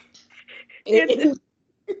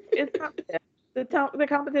 It's not stiff. The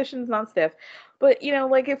competition's not stiff. But, you know,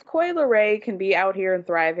 like, if Coi Leray can be out here and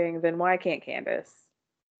thriving, then why can't Candace?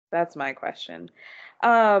 That's my question.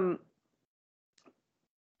 I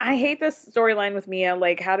hate this storyline with Mia.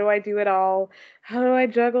 Like, how do I do it all? How do I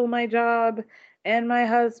juggle my job and my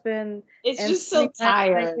husband? It's just so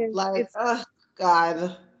tired. Like, oh,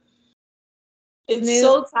 God. It's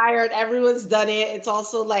so tired. Everyone's done it. It's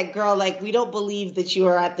also like, girl, like, we don't believe that you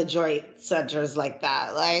are at the joint centers like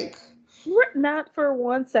that. Like, not for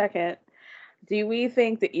 1 second do we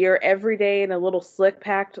think that you're every day in a little slick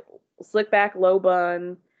back low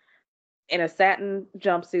bun in a satin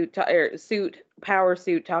jumpsuit power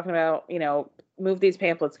suit talking about, you know, move these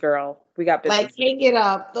pamphlets, girl. We got business. Like, hang it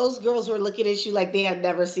up. Those girls were looking at you like they had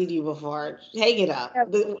never seen you before. Hang it up. Yeah.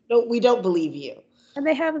 We don't believe you. And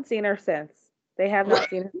they haven't seen her since. They have not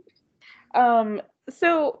seen her.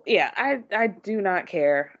 So yeah, I do not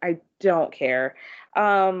care. I don't care.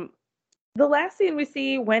 The last scene we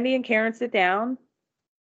see Wendy and Karen sit down,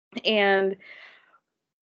 and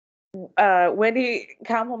Wendy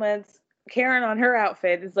compliments Karen on her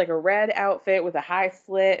outfit. It's like a red outfit with a high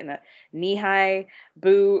slit and a knee-high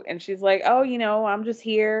boot. And she's like, oh, I'm just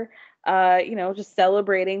here, just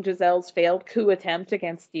celebrating Giselle's failed coup attempt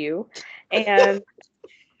against you. And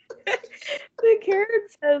then Karen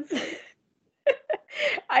says,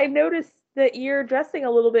 I noticed that you're dressing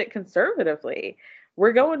a little bit conservatively.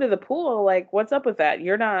 We're going to the pool. Like, what's up with that?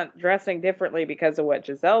 You're not dressing differently because of what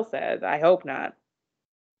Giselle said. I hope not.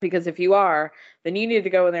 Because if you are, then you need to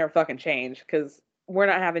go in there and fucking change, because we're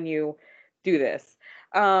not having you do this.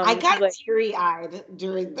 I got teary-eyed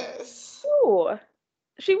during this. Ooh,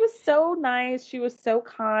 she was so nice. She was so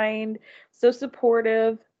kind, so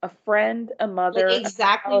supportive, a friend, a mother. Like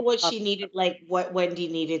exactly what she needed, like what Wendy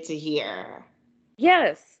needed to hear.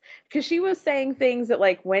 Yes, because she was saying things that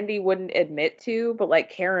like Wendy wouldn't admit to, but like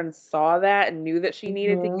Karen saw that and knew that she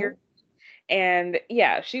needed to hear. And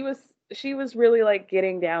yeah, she was really like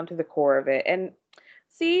getting down to the core of it. And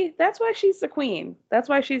see, that's why she's the queen. That's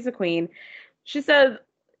why she's the queen. She said,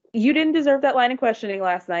 you didn't deserve that line of questioning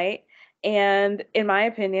last night. And in my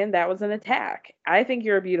opinion, that was an attack. I think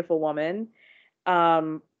you're a beautiful woman.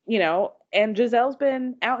 And Giselle's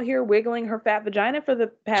been out here wiggling her fat vagina for the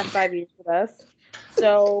past 5 years with us.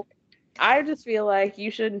 So I just feel like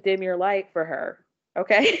you shouldn't dim your light for her.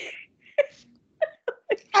 Okay.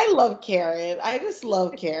 I love Karen. I just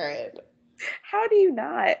love Karen. How do you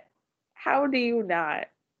not? How do you not?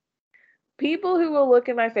 People who will look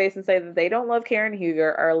in my face and say that they don't love Karen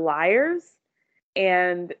Huger are liars,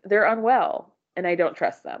 and they're unwell, and I don't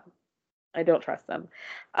trust them. I don't trust them.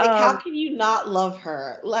 Like, how can you not love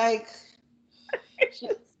her? Like,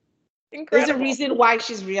 there's a reason why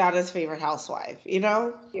she's Rihanna's favorite housewife,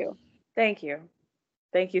 Thank you.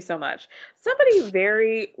 Thank you so much.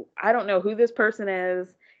 Somebody I don't know who this person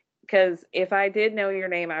is, because if I did know your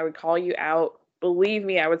name, I would call you out. Believe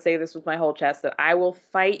me, I would say this with my whole chest, that I will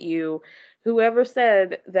fight you. Whoever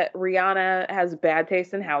said that Rihanna has bad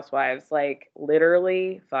taste in housewives, like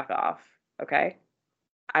literally fuck off. Okay.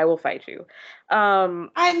 I will fight you.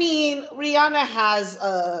 I mean, Rihanna has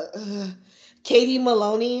Katie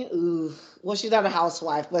Maloney. Ooh, well, she's not a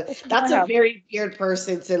housewife, but that's a very weird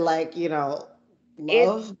person to love.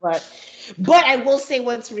 But I will say,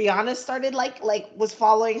 once Rihanna started was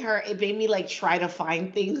following her, it made me try to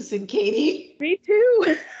find things in Katie. Me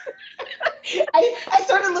too. I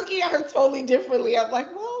started looking at her totally differently. I'm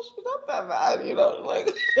like, well, she's not that bad,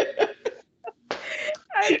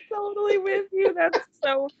 I'm totally with you. That's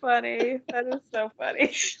so funny. That is so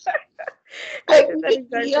funny. I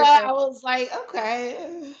was like,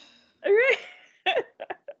 okay.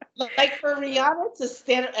 Like for Rihanna to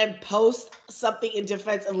stand and post something in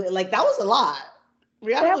defense of that was a lot.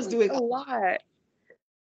 Rihanna was doing a lot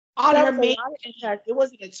on her main. It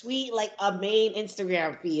wasn't a tweet, a main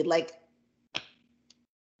Instagram feed.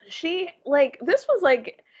 She this was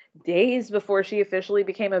days before she officially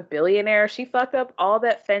became a billionaire. She fucked up all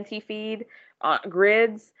that Fenty feed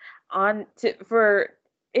grids in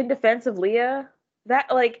defense of Leah.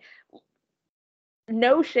 That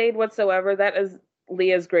no shade whatsoever. That is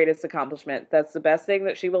Leah's greatest accomplishment. That's the best thing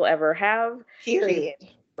that she will ever have. Period.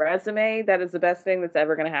 Resume. That is the best thing that's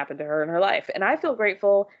ever going to happen to her in her life. And I feel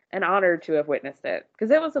grateful and honored to have witnessed it,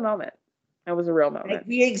 because it was a moment. It was a real moment.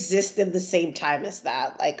 We existed the same time as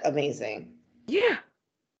that. Amazing. Yeah.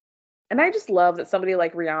 And I just love that somebody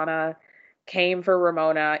like Rihanna came for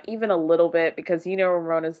Ramona even a little bit, because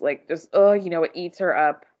Ramona's just it eats her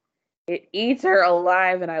up. It eats her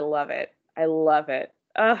alive, and I love it. I love it.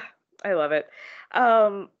 I love it.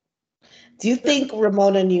 Do you think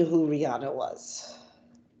Ramona knew who Rihanna was?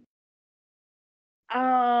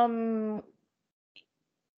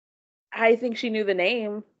 I think she knew the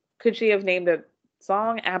name. Could she have named a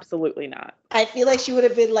song? Absolutely not. I feel like she would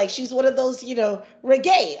have been she's one of those,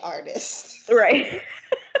 reggae artists. Right.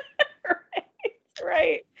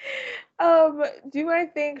 Right. Do I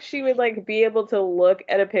think she would be able to look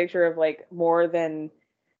at a picture of more than,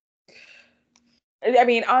 I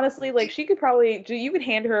mean, honestly, she could probably, you could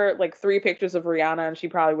hand her 3 pictures of Rihanna and she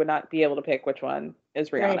probably would not be able to pick which one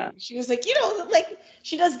is Rihanna. Right. She was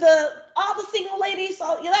she does all the single ladies.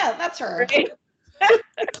 So yeah, that's her. Right.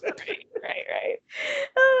 right.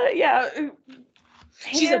 Yeah.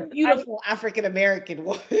 She's a beautiful African American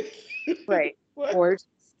woman. Right. Or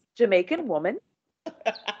Jamaican woman.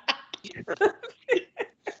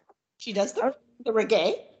 She does the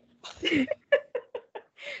reggae.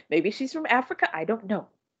 Maybe she's from Africa. I don't know.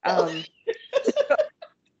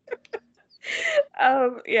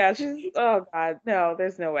 Yeah, she's, oh God, no,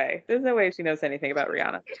 there's no way. There's no way she knows anything about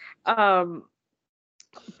Rihanna.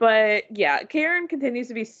 But yeah, Karen continues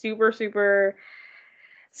to be super, super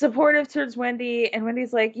supportive towards Wendy, and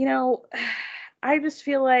Wendy's like, I just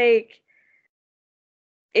feel like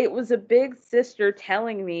it was a big sister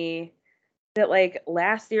telling me that like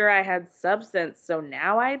last year I had substance, so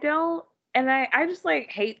now I don't. And I just like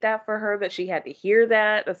hate that for her, that she had to hear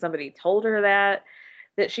that somebody told her that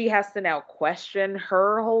she has to now question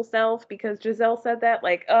her whole self because Giselle said that.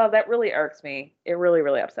 Like, oh, that really irks me. It really,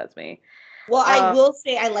 really upsets me. Well, I will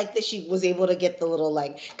say I like that she was able to get the little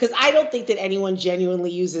because I don't think that anyone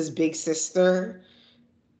genuinely uses big sister.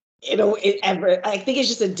 Ever. I think it's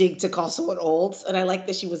just a dig to call someone old, and I like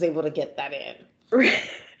that she was able to get that in.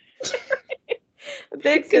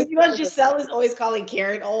 Because Giselle is always calling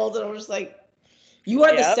Karen old, and I'm just like, you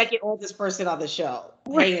are the second oldest person on the show.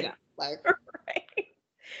 Hang it up, like. Right.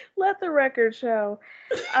 Let the record show.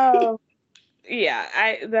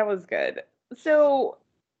 Yeah, that was good. So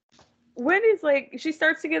Wendy's like, she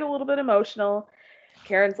starts to get a little bit emotional.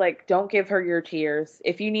 Karen's like, don't give her your tears.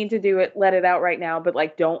 If you need to do it, let it out right now. But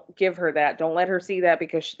like, don't give her that. Don't let her see that,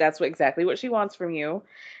 because that's exactly what she wants from you.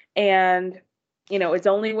 And, it's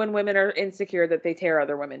only when women are insecure that they tear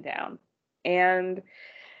other women down. And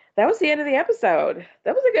that was the end of the episode.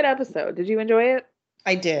 That was a good episode. Did you enjoy it?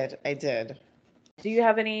 I did. Do you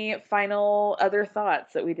have any final other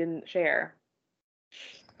thoughts that we didn't share?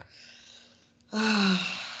 I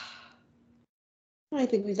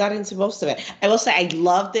think we got into most of it. I will say I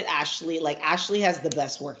love that Ashley has the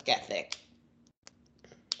best work ethic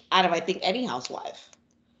out of, I think, any housewife.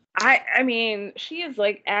 I mean, she is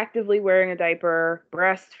like actively wearing a diaper,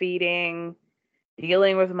 breastfeeding,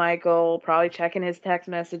 dealing with Michael, probably checking his text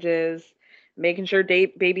messages, making sure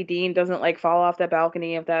baby Dean doesn't like fall off that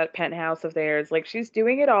balcony of that penthouse of theirs. Like, she's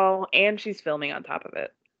doing it all, and she's filming on top of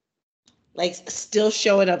it. Like, still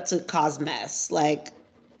showing up to cause mess. Like,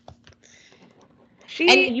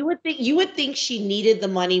 and you would think she needed the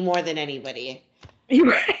money more than anybody.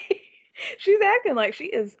 Right? She's acting like she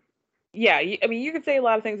is. Yeah, I mean, you could say a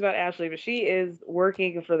lot of things about Ashley, but she is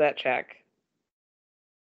working for that check.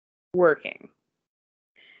 Working.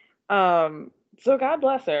 So God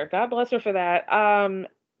bless her. God bless her for that. I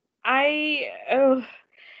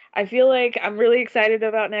feel like I'm really excited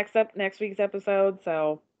about next week's episode,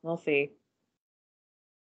 so we'll see.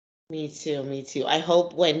 Me too. I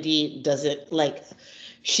hope Wendy doesn't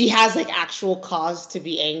she has actual cause to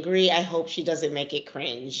be angry. I hope she doesn't make it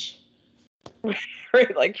cringe.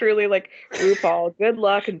 Right, like truly like RuPaul, good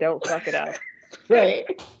luck and don't fuck it up. Right.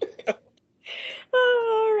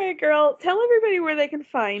 All right, girl. Tell everybody where they can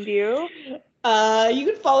find you. You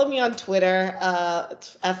can follow me on Twitter,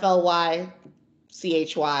 FLYCHY,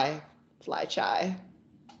 FlyChai.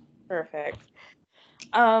 Perfect.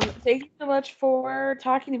 Thank you so much for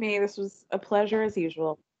talking to me. This was a pleasure as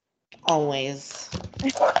usual. Always.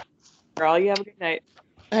 Girl, you have a good night.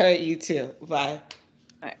 All right, you too. Bye.